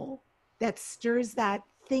soul, that stirs that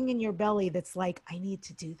thing in your belly that's like, I need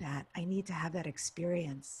to do that. I need to have that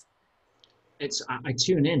experience? I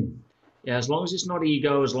tune in. Yeah, as long as it's not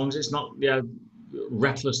ego, as long as it's not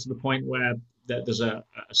reckless to the point where there's a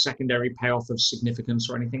secondary payoff of significance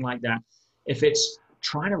or anything like that. If it's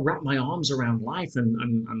trying to wrap my arms around life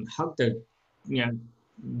and hug the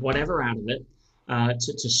whatever out of it,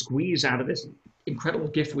 to squeeze out of this incredible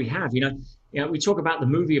gift we have. We talk about the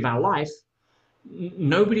movie of our life.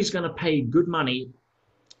 Nobody's going to pay good money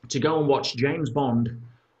to go and watch James Bond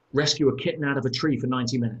rescue a kitten out of a tree for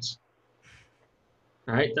 90 minutes.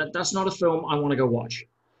 All right, that's not a film I want to go watch.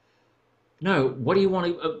 No, what do you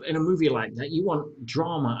want in a movie like that? You want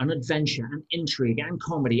drama and adventure and intrigue and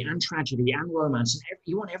comedy and tragedy and romance. And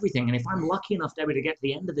you want everything. And if I'm lucky enough, Debbie, to get to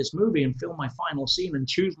the end of this movie and film my final scene and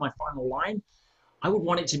choose my final line, I would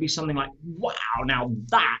want it to be something like, wow, now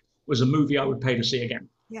that was a movie I would pay to see again.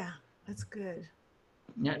 Yeah, that's good.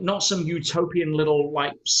 Yeah, not some utopian little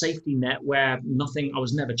like safety net where I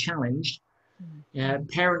was never challenged.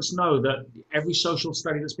 Parents know that every social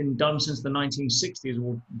study that's been done since the 1960s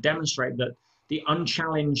will demonstrate that the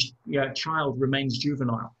unchallenged child remains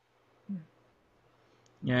juvenile.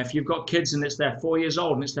 If you've got kids and they're 4 years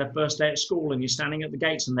old and it's their first day at school and you're standing at the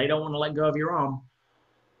gates and they don't want to let go of your arm,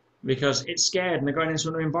 because it's scared and they're going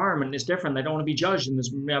into an environment and it's different. They don't want to be judged, and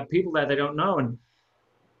there's people there they don't know. And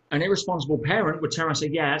an irresponsible parent would turn around and say,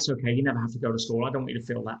 yeah, it's okay. You never have to go to school. I don't want you to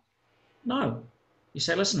feel that. No. You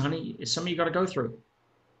say, listen, honey, it's something you got to go through.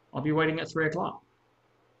 I'll be waiting at 3 o'clock.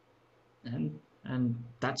 And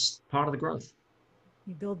that's part of the growth.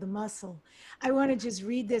 You build the muscle. I want to just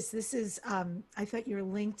read this. This is, I thought your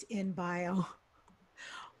LinkedIn bio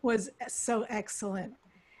was so excellent.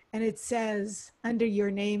 And it says, under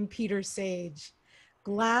your name, Peter Sage,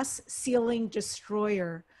 glass ceiling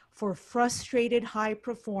destroyer for frustrated high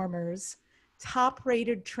performers,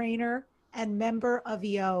 top-rated trainer and member of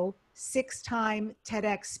EO, 6-time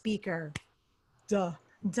TEDx speaker. Duh.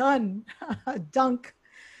 Done. Dunk.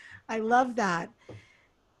 I love that.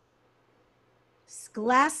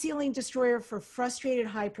 Glass ceiling destroyer for frustrated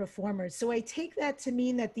high performers. So I take that to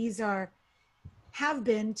mean that these have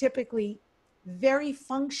been typically very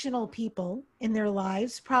functional people in their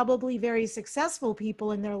lives, probably very successful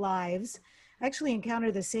people in their lives. I actually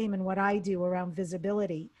encounter the same in what I do around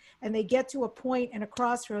visibility. And they get to a point and a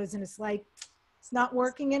crossroads and it's like, it's not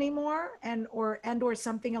working anymore, and or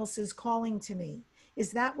something else is calling to me.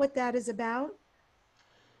 Is that what that is about?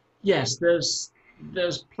 Yes, there's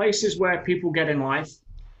places where people get in life,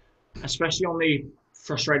 especially on the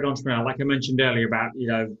frustrated entrepreneur, like I mentioned earlier about,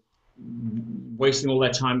 wasting all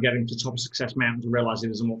their time getting to top of success mountain to realize it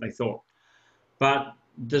isn't what they thought. But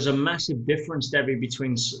there's a massive difference, Debbie,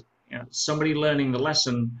 between somebody learning the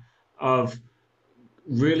lesson of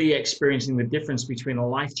really experiencing the difference between a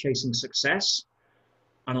life-chasing success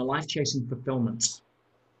and a life-chasing fulfillment.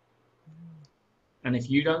 And if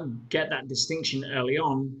you don't get that distinction early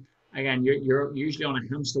on, again, you're usually on a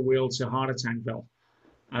hamster wheel to heart attackville.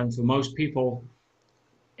 And for most people,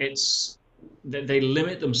 it's that they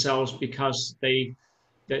limit themselves because they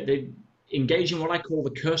engage in what I call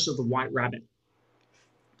the curse of the white rabbit.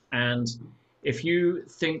 And if you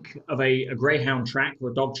think of a greyhound track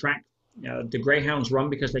or a dog track, the greyhounds run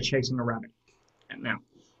because they're chasing a rabbit. And now,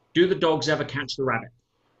 do the dogs ever catch the rabbit?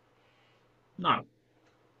 No.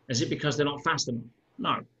 Is it because they're not fast enough?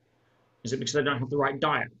 No. Is it because they don't have the right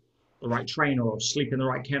diet, the right trainer, or sleep in the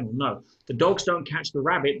right kennel? No. The dogs don't catch the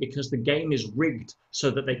rabbit because the game is rigged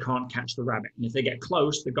so that they can't catch the rabbit. And if they get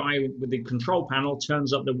close, the guy with the control panel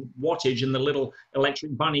turns up the wattage and the little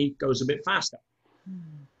electric bunny goes a bit faster.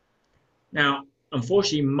 Now,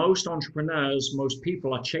 unfortunately, most entrepreneurs, most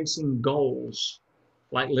people are chasing goals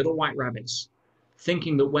like little white rabbits,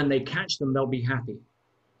 thinking that when they catch them, they'll be happy.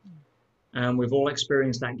 And we've all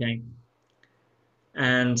experienced that game.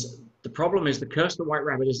 And the problem is, the curse of the white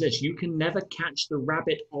rabbit is this: you can never catch the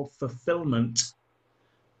rabbit of fulfillment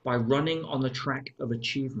by running on the track of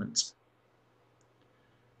achievement.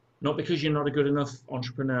 Not because you're not a good enough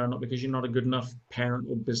entrepreneur, not because you're not a good enough parent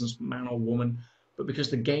or businessman or woman, but because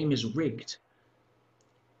the game is rigged.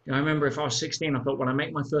 I remember if I was 16, I thought, when I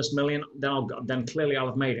make my first million, then clearly I'll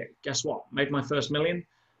have made it. Guess what? Made my first million,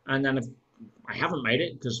 and then if I haven't made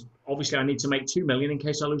it, because obviously I need to make 2 million in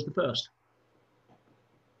case I lose the first.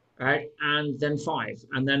 Right? And then 5,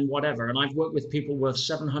 and then whatever. And I've worked with people worth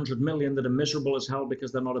 700 million that are miserable as hell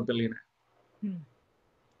because they're not a billionaire.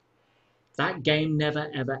 That game never,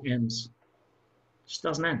 ever ends. It just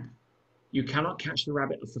doesn't end. You cannot catch the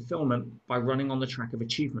rabbit of fulfillment by running on the track of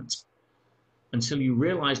achievement until you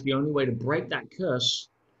realize the only way to break that curse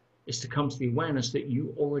is to come to the awareness that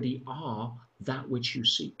you already are that which you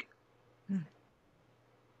seek.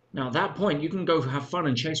 Now, at that point, you can go have fun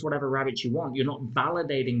and chase whatever rabbits you want. You're not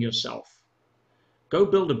validating yourself. Go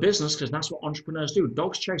build a business, because that's what entrepreneurs do.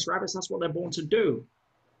 Dogs chase rabbits. That's what they're born to do.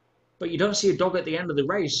 But you don't see a dog at the end of the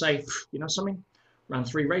race say, you know something? Ran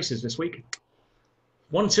 3 races this week.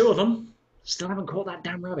 1 or 2 of them, still haven't caught that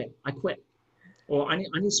damn rabbit. I quit. Or I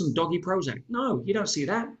need some doggy Prozac. No, you don't see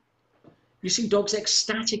that. You see dogs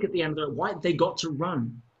ecstatic at the end of it. Why? They got to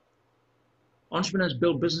run. Entrepreneurs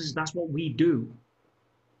build businesses. That's what we do.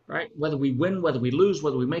 Right? Whether we win, whether we lose,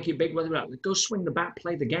 whether we make it big, whether we go swing the bat,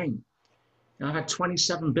 play the game. And I've had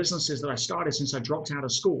 27 businesses that I started since I dropped out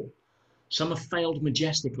of school. Some have failed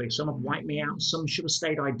majestically. Some have wiped me out. Some should have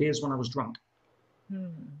stayed ideas when I was drunk.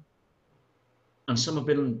 And some have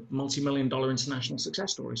been multi-million-dollar international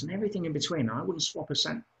success stories, and everything in between. I wouldn't swap a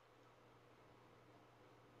cent.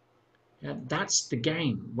 Yeah, that's the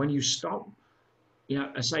game. When you stop,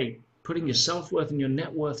 I say, putting your self-worth and your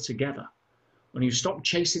net worth together, when you stop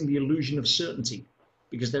chasing the illusion of certainty,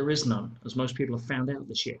 because there is none, as most people have found out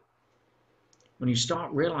this year. When you start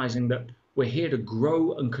realizing that we're here to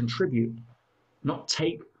grow and contribute, not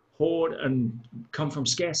take, hoard, and come from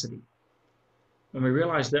scarcity. When we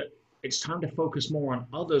realize that it's time to focus more on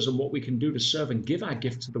others and what we can do to serve and give our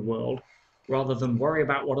gift to the world, rather than worry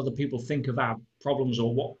about what other people think of our problems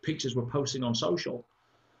or what pictures we're posting on social,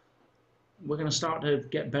 we're going to start to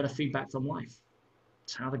get better feedback from life.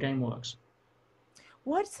 It's how the game works.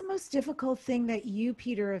 What's the most difficult thing that you,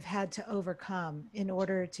 Peter, have had to overcome in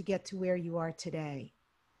order to get to where you are today?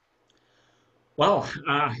 Well,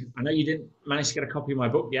 I know you didn't manage to get a copy of my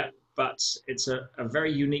book yet, but it's a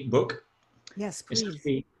very unique book. Yes, It's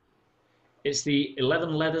please. it's the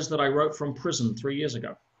 11 letters that I wrote from prison 3 years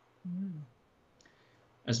ago Mm.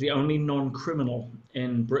 as the only non-criminal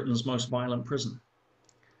in Britain's most violent prison.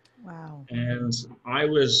 Wow. And I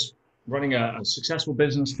was running a successful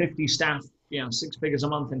business, 50 staff, 6 figures a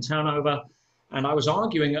month in turnover. And I was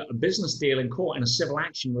arguing a business deal in court in a civil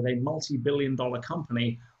action with a multi-billion-dollar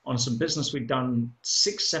company on some business we'd done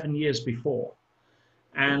 6, 7 years before.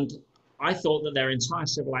 And I thought that their entire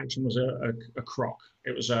civil action was a crock.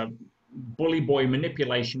 It was a bully boy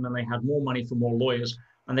manipulation, and they had more money for more lawyers.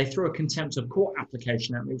 And they threw a contempt of court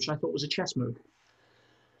application at me, which I thought was a chess move.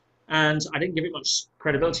 And I didn't give it much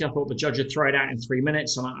credibility. I thought the judge would throw it out in 3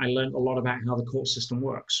 minutes, and I learned a lot about how the court system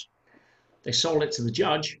works. They sold it to the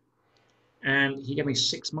judge, and he gave me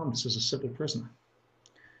 6 months as a civil prisoner.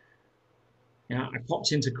 I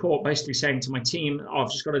popped into court basically saying to my team, oh,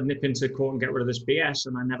 I've just got to nip into court and get rid of this BS,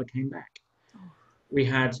 and I never came back. We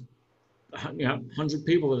had 100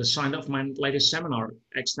 people that had signed up for my latest seminar,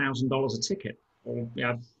 X $1,000 a ticket.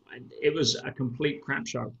 It was a complete crap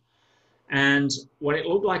show. And when it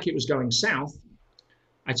looked like it was going south,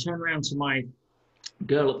 I turned around to my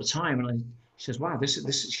girl at the time, and she says, wow,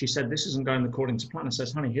 she said, this isn't going according to plan. I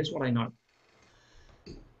says, honey, here's what I know.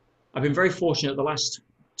 I've been very fortunate the last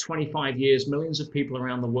 25 years, millions of people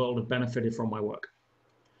around the world have benefited from my work.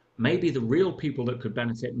 Maybe the real people that could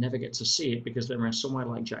benefit never get to see it because they're in somewhere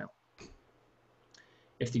like jail.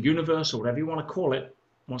 If the universe, or whatever you want to call it,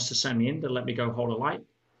 wants to send me in to let me go hold a light,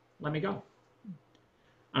 let me go.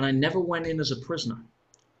 And I never went in as a prisoner,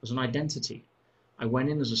 as an identity. I went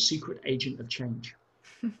in as a secret agent of change.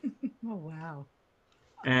 Oh, wow.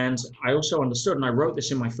 And I also understood, and I wrote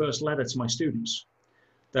this in my first letter to my students,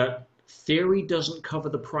 that theory doesn't cover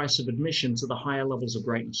the price of admission to the higher levels of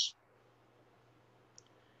greatness.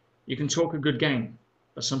 You can talk a good game,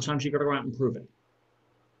 but sometimes you got to go out and prove it.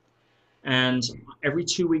 And every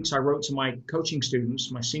 2 weeks, I wrote to my coaching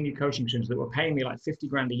students, my senior coaching students that were paying me like 50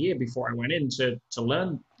 grand a year before I went in to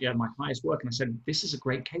learn my highest work. And I said, this is a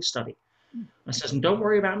great case study. I said, and don't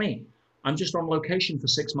worry about me. I'm just on location for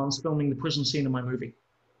 6 months filming the prison scene of my movie.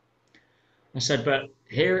 I said, but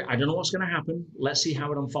here, I don't know what's going to happen. Let's see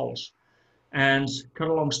how it unfolds. And cut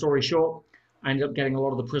a long story short, I ended up getting a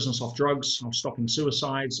lot of the prisoners off drugs. I was stopping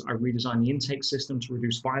suicides. I redesigned the intake system to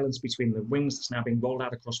reduce violence between the wings that's now being rolled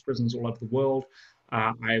out across prisons all over the world.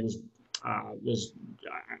 I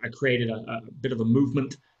created a bit of a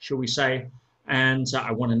movement, shall we say, and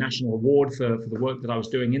I won a national award for the work that I was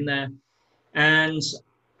doing in there. And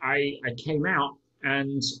I came out,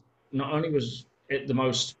 and not only was it the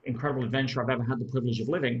most incredible adventure I've ever had the privilege of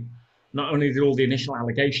living, not only did all the initial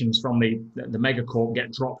allegations from the mega court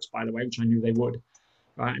get dropped, by the way, which I knew they would,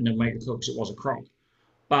 right? And the mega court, because it was a crock.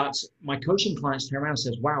 But my coaching clients turn around and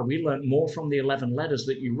says, wow, we learned more from the 11 letters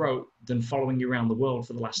that you wrote than following you around the world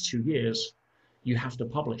for the last 2 years. You have to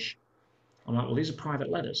publish. I'm like, well, these are private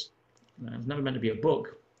letters. It's never meant to be a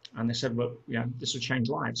book. And they said, well, this will change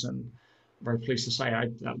lives. And I'm very pleased to say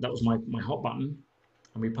that was my hot button.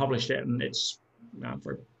 And we published it, and it's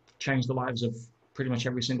changed the lives of pretty much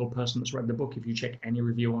every single person that's read the book. If you check any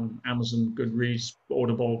review on Amazon, Goodreads,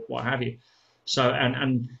 Audible, what have you. So,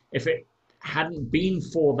 and if it hadn't been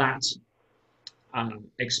for that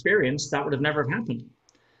experience, that would have never have happened.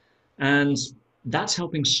 And that's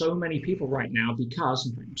helping so many people right now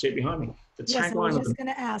because, you see it behind me. Yes, I was just going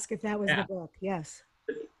to ask if that was the book. Yes.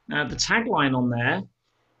 The tagline on there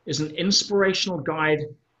is an inspirational guide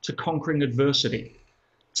to conquering adversity.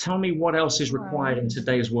 Tell me what else is required in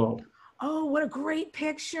today's world. Oh, what a great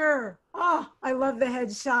picture. Oh, I love the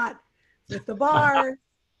headshot with the bar.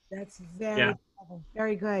 That's very,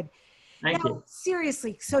 very good. Thank you.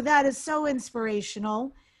 Seriously, so that is so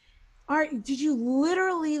inspirational. Did you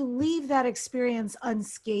literally leave that experience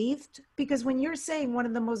unscathed? Because when you're saying one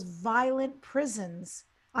of the most violent prisons,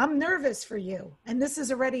 I'm nervous for you. And this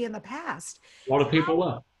is already in the past. A lot of people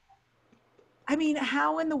were. I mean,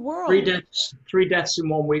 how in the world? 3 deaths in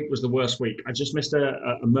 1 week was the worst week. I just missed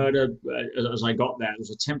a murder as I got there. There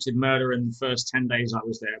was attempted murder in the first 10 days I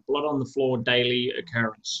was there. Blood on the floor, daily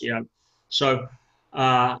occurrence. So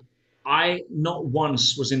I not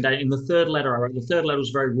once was in danger. In the third letter I wrote, the third letter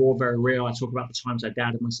was very raw, very real. I talk about the times I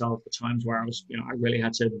doubted myself, the times where I was, I really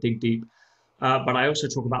had to dig deep. But I also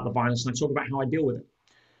talk about the violence, and I talk about how I deal with it.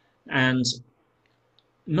 And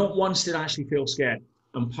not once did I actually feel scared.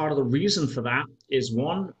 And part of the reason for that is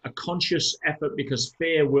one, a conscious effort, because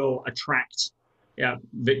fear will attract, yeah,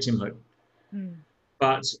 victimhood. Mm.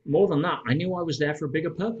 But more than that, I knew I was there for a bigger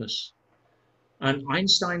purpose. And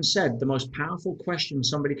Einstein said the most powerful question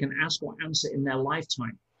somebody can ask or answer in their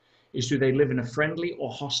lifetime is, do they live in a friendly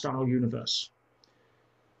or hostile universe?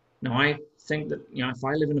 Now, I think that, if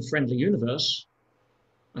I live in a friendly universe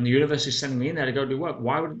and the universe is sending me in there to go do work,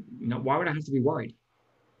 why would I have to be worried?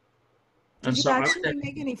 Did And you so I actually was,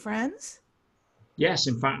 make any friends? yes,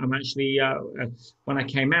 in fact, I'm actually, when I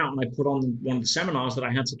came out and I put on one of the seminars that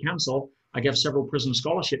I had to cancel, I gave several prison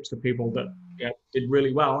scholarships to people that did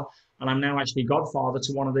really well. And I'm now actually godfather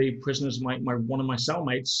to one of the prisoners, one of my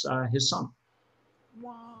cellmates, his son.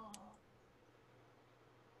 Wow.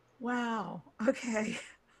 Wow. Okay.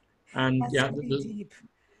 And That's pretty deep.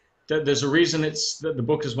 there's a reason that the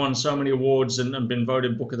book has won so many awards and been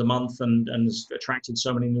voted Book of the Month and has attracted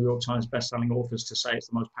so many New York Times bestselling authors to say it's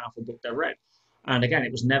the most powerful book they've read. And again,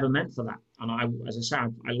 it was never meant for that. And as I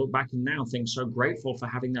said, I look back and now think so grateful for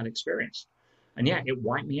having that experience. And yeah, it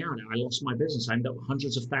wiped me out. I lost my business. I ended up with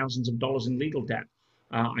hundreds of thousands of dollars in legal debt.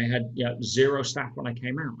 I had zero staff when I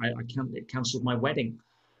came out. It canceled my wedding,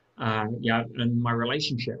 and my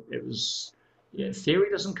relationship. It was theory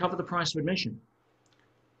doesn't cover the price of admission.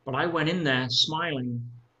 But I went in there smiling,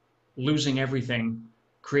 losing everything,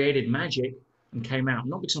 created magic, and came out.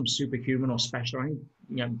 Not because I'm superhuman or special or any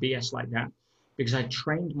BS like that, because I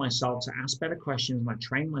trained myself to ask better questions, and I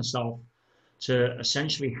trained myself to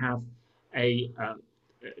essentially have a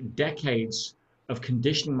decades of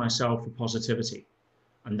conditioning myself for positivity.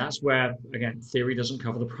 And that's where, again, theory doesn't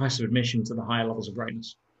cover the price of admission to the higher levels of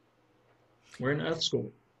greatness. We're in Earth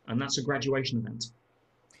School, and that's a graduation event.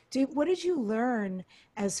 What did you learn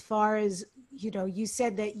as far as, you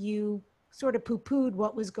said that you sort of poo-pooed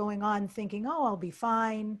what was going on, thinking, oh, I'll be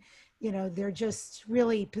fine. They're just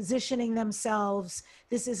really positioning themselves.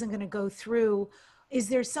 This isn't going to go through. Is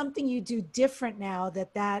there something you do different now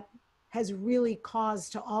that has really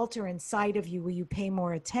caused to alter inside of you? Will you pay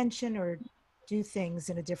more attention or do things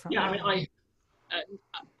in a different Yeah, I way? mean,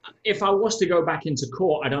 if I was to go back into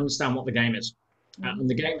court, I'd understand what the game is. And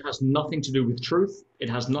the game has nothing to do with truth. It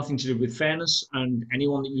has nothing to do with fairness. And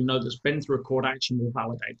anyone that you know that's been through a court action will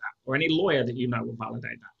validate that, or any lawyer that you know will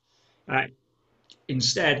validate that.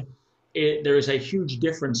 Instead, there is a huge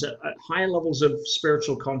difference at higher levels of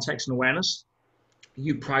spiritual context and awareness.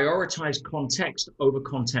 You prioritize context over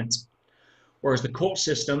content, whereas the court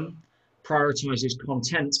system prioritizes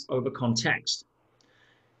content over context.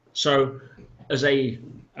 So, as a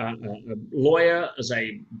lawyer, as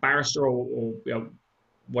a barrister, or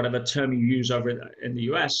whatever term you use over in the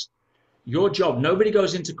US, your job, nobody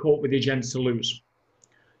goes into court with the agenda to lose.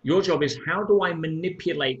 Your job is, how do I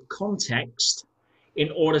manipulate context in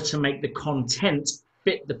order to make the content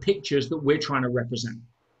fit the pictures that we're trying to represent?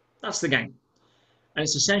 That's the game. And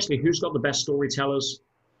it's essentially who's got the best storytellers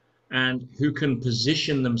and who can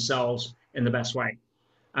position themselves in the best way.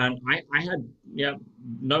 And I had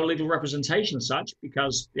no legal representation as such,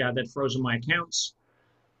 because they'd frozen my accounts,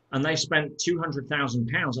 and they spent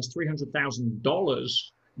 £200,000. That's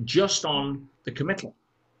 $300,000 just on the committal.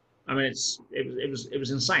 I mean, it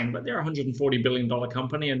was insane. But they're a $140 billion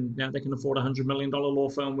company, and they can afford a $100 million law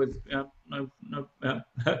firm with no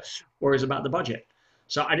worries about the budget.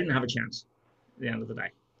 So I didn't have a chance at the end of the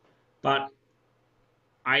day. But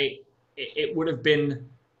it would have been,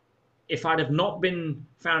 if I'd have not been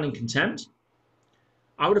found in contempt,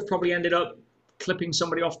 I would have probably ended up clipping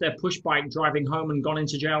somebody off their push bike, driving home, and gone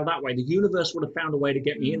into jail that way. The universe would have found a way to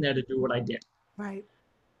get me in there to do what I did. Right.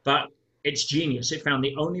 But it's genius. It found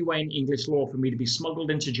the only way in English law for me to be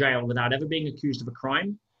smuggled into jail without ever being accused of a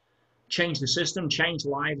crime, change the system, change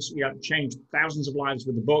lives, change thousands of lives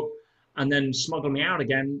with the book, and then smuggle me out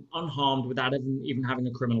again unharmed without even having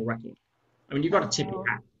a criminal record. I mean, you got to tip your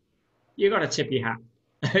hat. You got to tip your hat.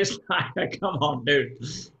 It's like, come on, dude.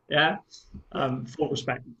 Yeah. Full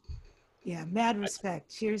respect. Yeah. Mad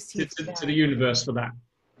respect. Cheers to you for that. To the universe for that.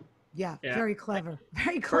 Yeah. Very clever.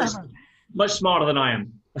 Very Very, clever. much smarter than I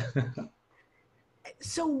am.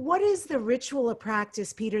 So what is the ritual or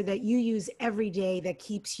practice, Peter, that you use every day that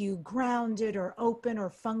keeps you grounded or open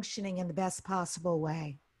or functioning in the best possible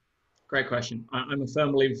way? Great question. I'm a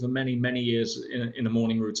firm believer for many, many years in a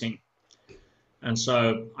morning routine. And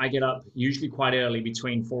so I get up usually quite early,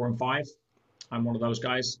 between 4 and 5. I'm one of those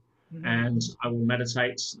guys. Mm-hmm. And I will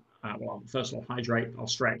meditate. Well, first I'll hydrate, I'll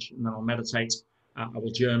stretch, and then I'll meditate. I will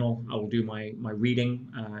journal. I will do my reading,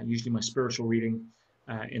 usually my spiritual reading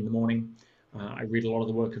in the morning. I read a lot of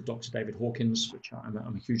the work of Dr. David Hawkins, which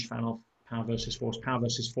I'm a huge fan of, power versus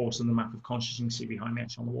force, and the map of consciousness you see behind me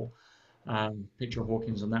actually on the wall. Picture of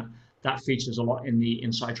Hawkins, and that features a lot in the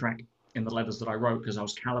inside track in the letters that I wrote, because I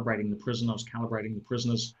was calibrating the prison, I was calibrating the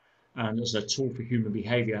prisoners, and as a tool for human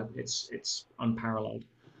behavior, it's unparalleled.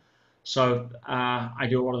 So I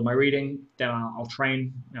do a lot of my reading, then I'll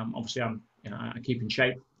train. Obviously, I keep in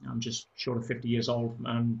shape. I'm just short of 50 years old,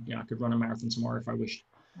 and I could run a marathon tomorrow if I wished.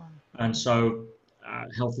 Wow. And so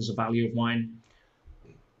health is a value of mine.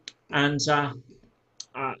 And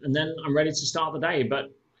then I'm ready to start the day.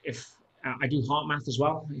 But if I do heart math as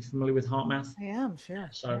well. Are you familiar with heart math? I am, sure.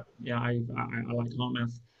 So I like heart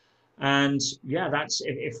math. And that's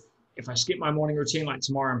if I skip my morning routine, like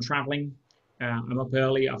tomorrow I'm traveling. I'm up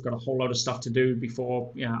early. I've got a whole load of stuff to do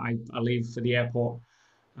before I leave for the airport.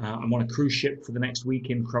 I'm on a cruise ship for the next week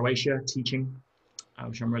in Croatia teaching,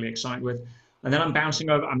 which I'm really excited with. And then I'm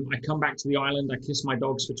bouncing over. I come back to the island. I kiss my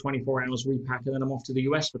dogs for 24 hours, repack, and then I'm off to the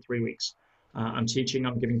US for 3 weeks. I'm teaching.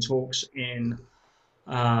 I'm giving talks in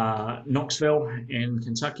Knoxville in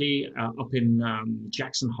Kentucky, up in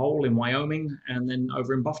Jackson Hole in Wyoming, and then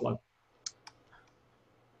over in Buffalo.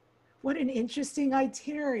 What an interesting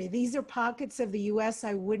itinerary. These are pockets of the US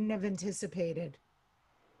I wouldn't have anticipated.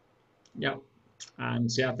 Yep. And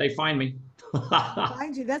they find me.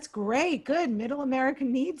 Find you. That's great. Good. Middle America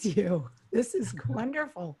needs you. This is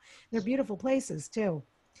wonderful. They're beautiful places too.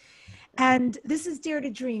 And this is Dare to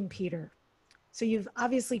Dream, Peter. So you've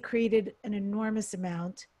obviously created an enormous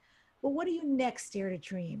amount. But what do you next dare to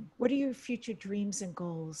dream? What are your future dreams and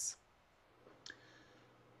goals?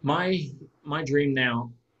 My dream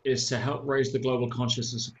now is to help raise the global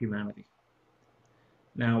consciousness of humanity.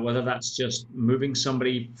 Now, whether that's just moving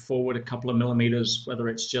somebody forward a couple of millimeters, whether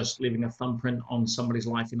it's just leaving a thumbprint on somebody's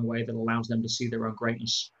life in a way that allows them to see their own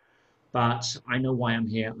greatness. But I know why I'm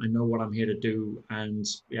here. I know what I'm here to do. And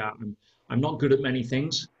I'm not good at many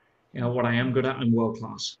things. What I am good at, I'm world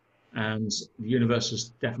class. And the universe has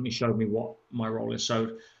definitely showed me what my role is.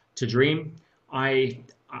 So to dream, I've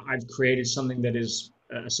created something that is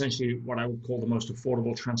essentially what I would call the most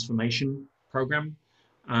affordable transformation program.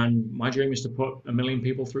 And my dream is to put 1 million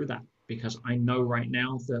people through that, because I know right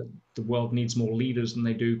now that the world needs more leaders than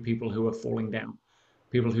they do people who are falling down,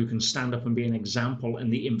 people who can stand up and be an example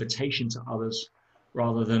and the invitation to others,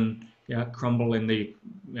 rather than crumble in the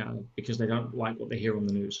because they don't like what they hear on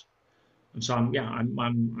the news. And so I'm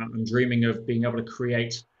dreaming of being able to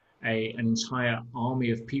create an entire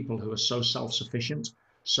army of people who are so self-sufficient,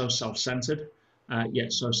 so self-centered,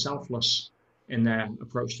 yet so selfless in their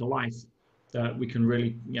approach to life, that we can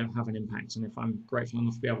really have an impact. And if I'm grateful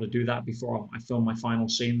enough to be able to do that before I film my final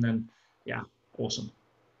scene, then awesome.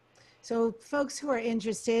 So folks who are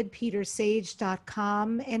interested,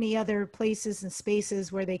 petersage.com, any other places and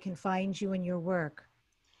spaces where they can find you and your work?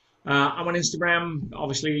 I'm on Instagram,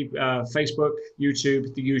 obviously, Facebook,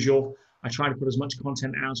 YouTube, the usual. I try to put as much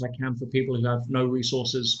content out as I can for people who have no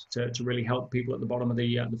resources to really help people at the bottom of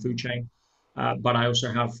the food chain. But I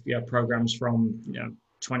also have programs from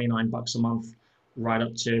 $29 a month right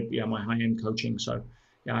up to my high-end coaching. So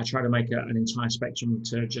I try to make an entire spectrum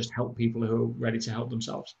to just help people who are ready to help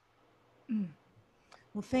themselves.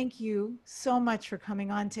 Well, thank you so much for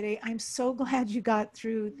coming on today. I'm so glad you got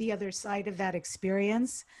through the other side of that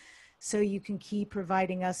experience, so you can keep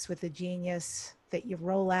providing us with the genius that you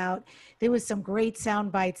roll out. There was some great sound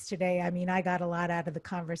bites today. I mean, I got a lot out of the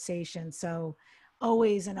conversation. So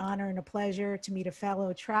always an honor and a pleasure to meet a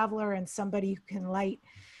fellow traveler and somebody who can light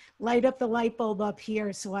up the light bulb up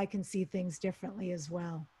here so I can see things differently as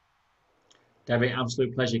well. Debbie,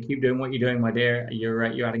 absolute pleasure. Keep doing what you're doing, my dear. You're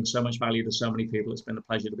adding so much value to so many people. It's been a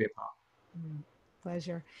pleasure to be a part.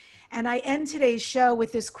 Pleasure. And I end today's show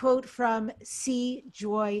with this quote from C.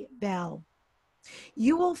 Joy Bell.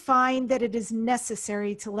 You will find that it is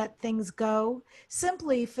necessary to let things go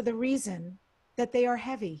simply for the reason that they are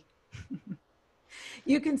heavy.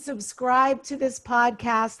 You can subscribe to this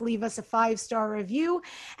podcast, leave us a 5-star review.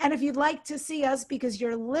 And if you'd like to see us because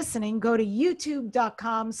you're listening, go to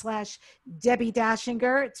youtube.com/Debbie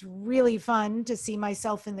Dachinger. It's really fun to see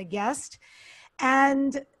myself and the guest.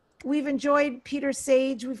 And we've enjoyed Peter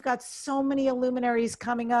Sage. We've got so many luminaries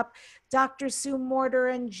coming up. Dr. Sue Morter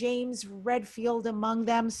and James Redfield among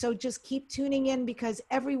them. So just keep tuning in, because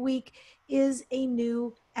every week is a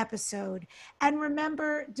new episode. And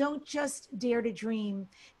remember, don't just dare to dream,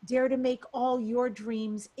 dare to make all your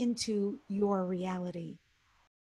dreams into your reality.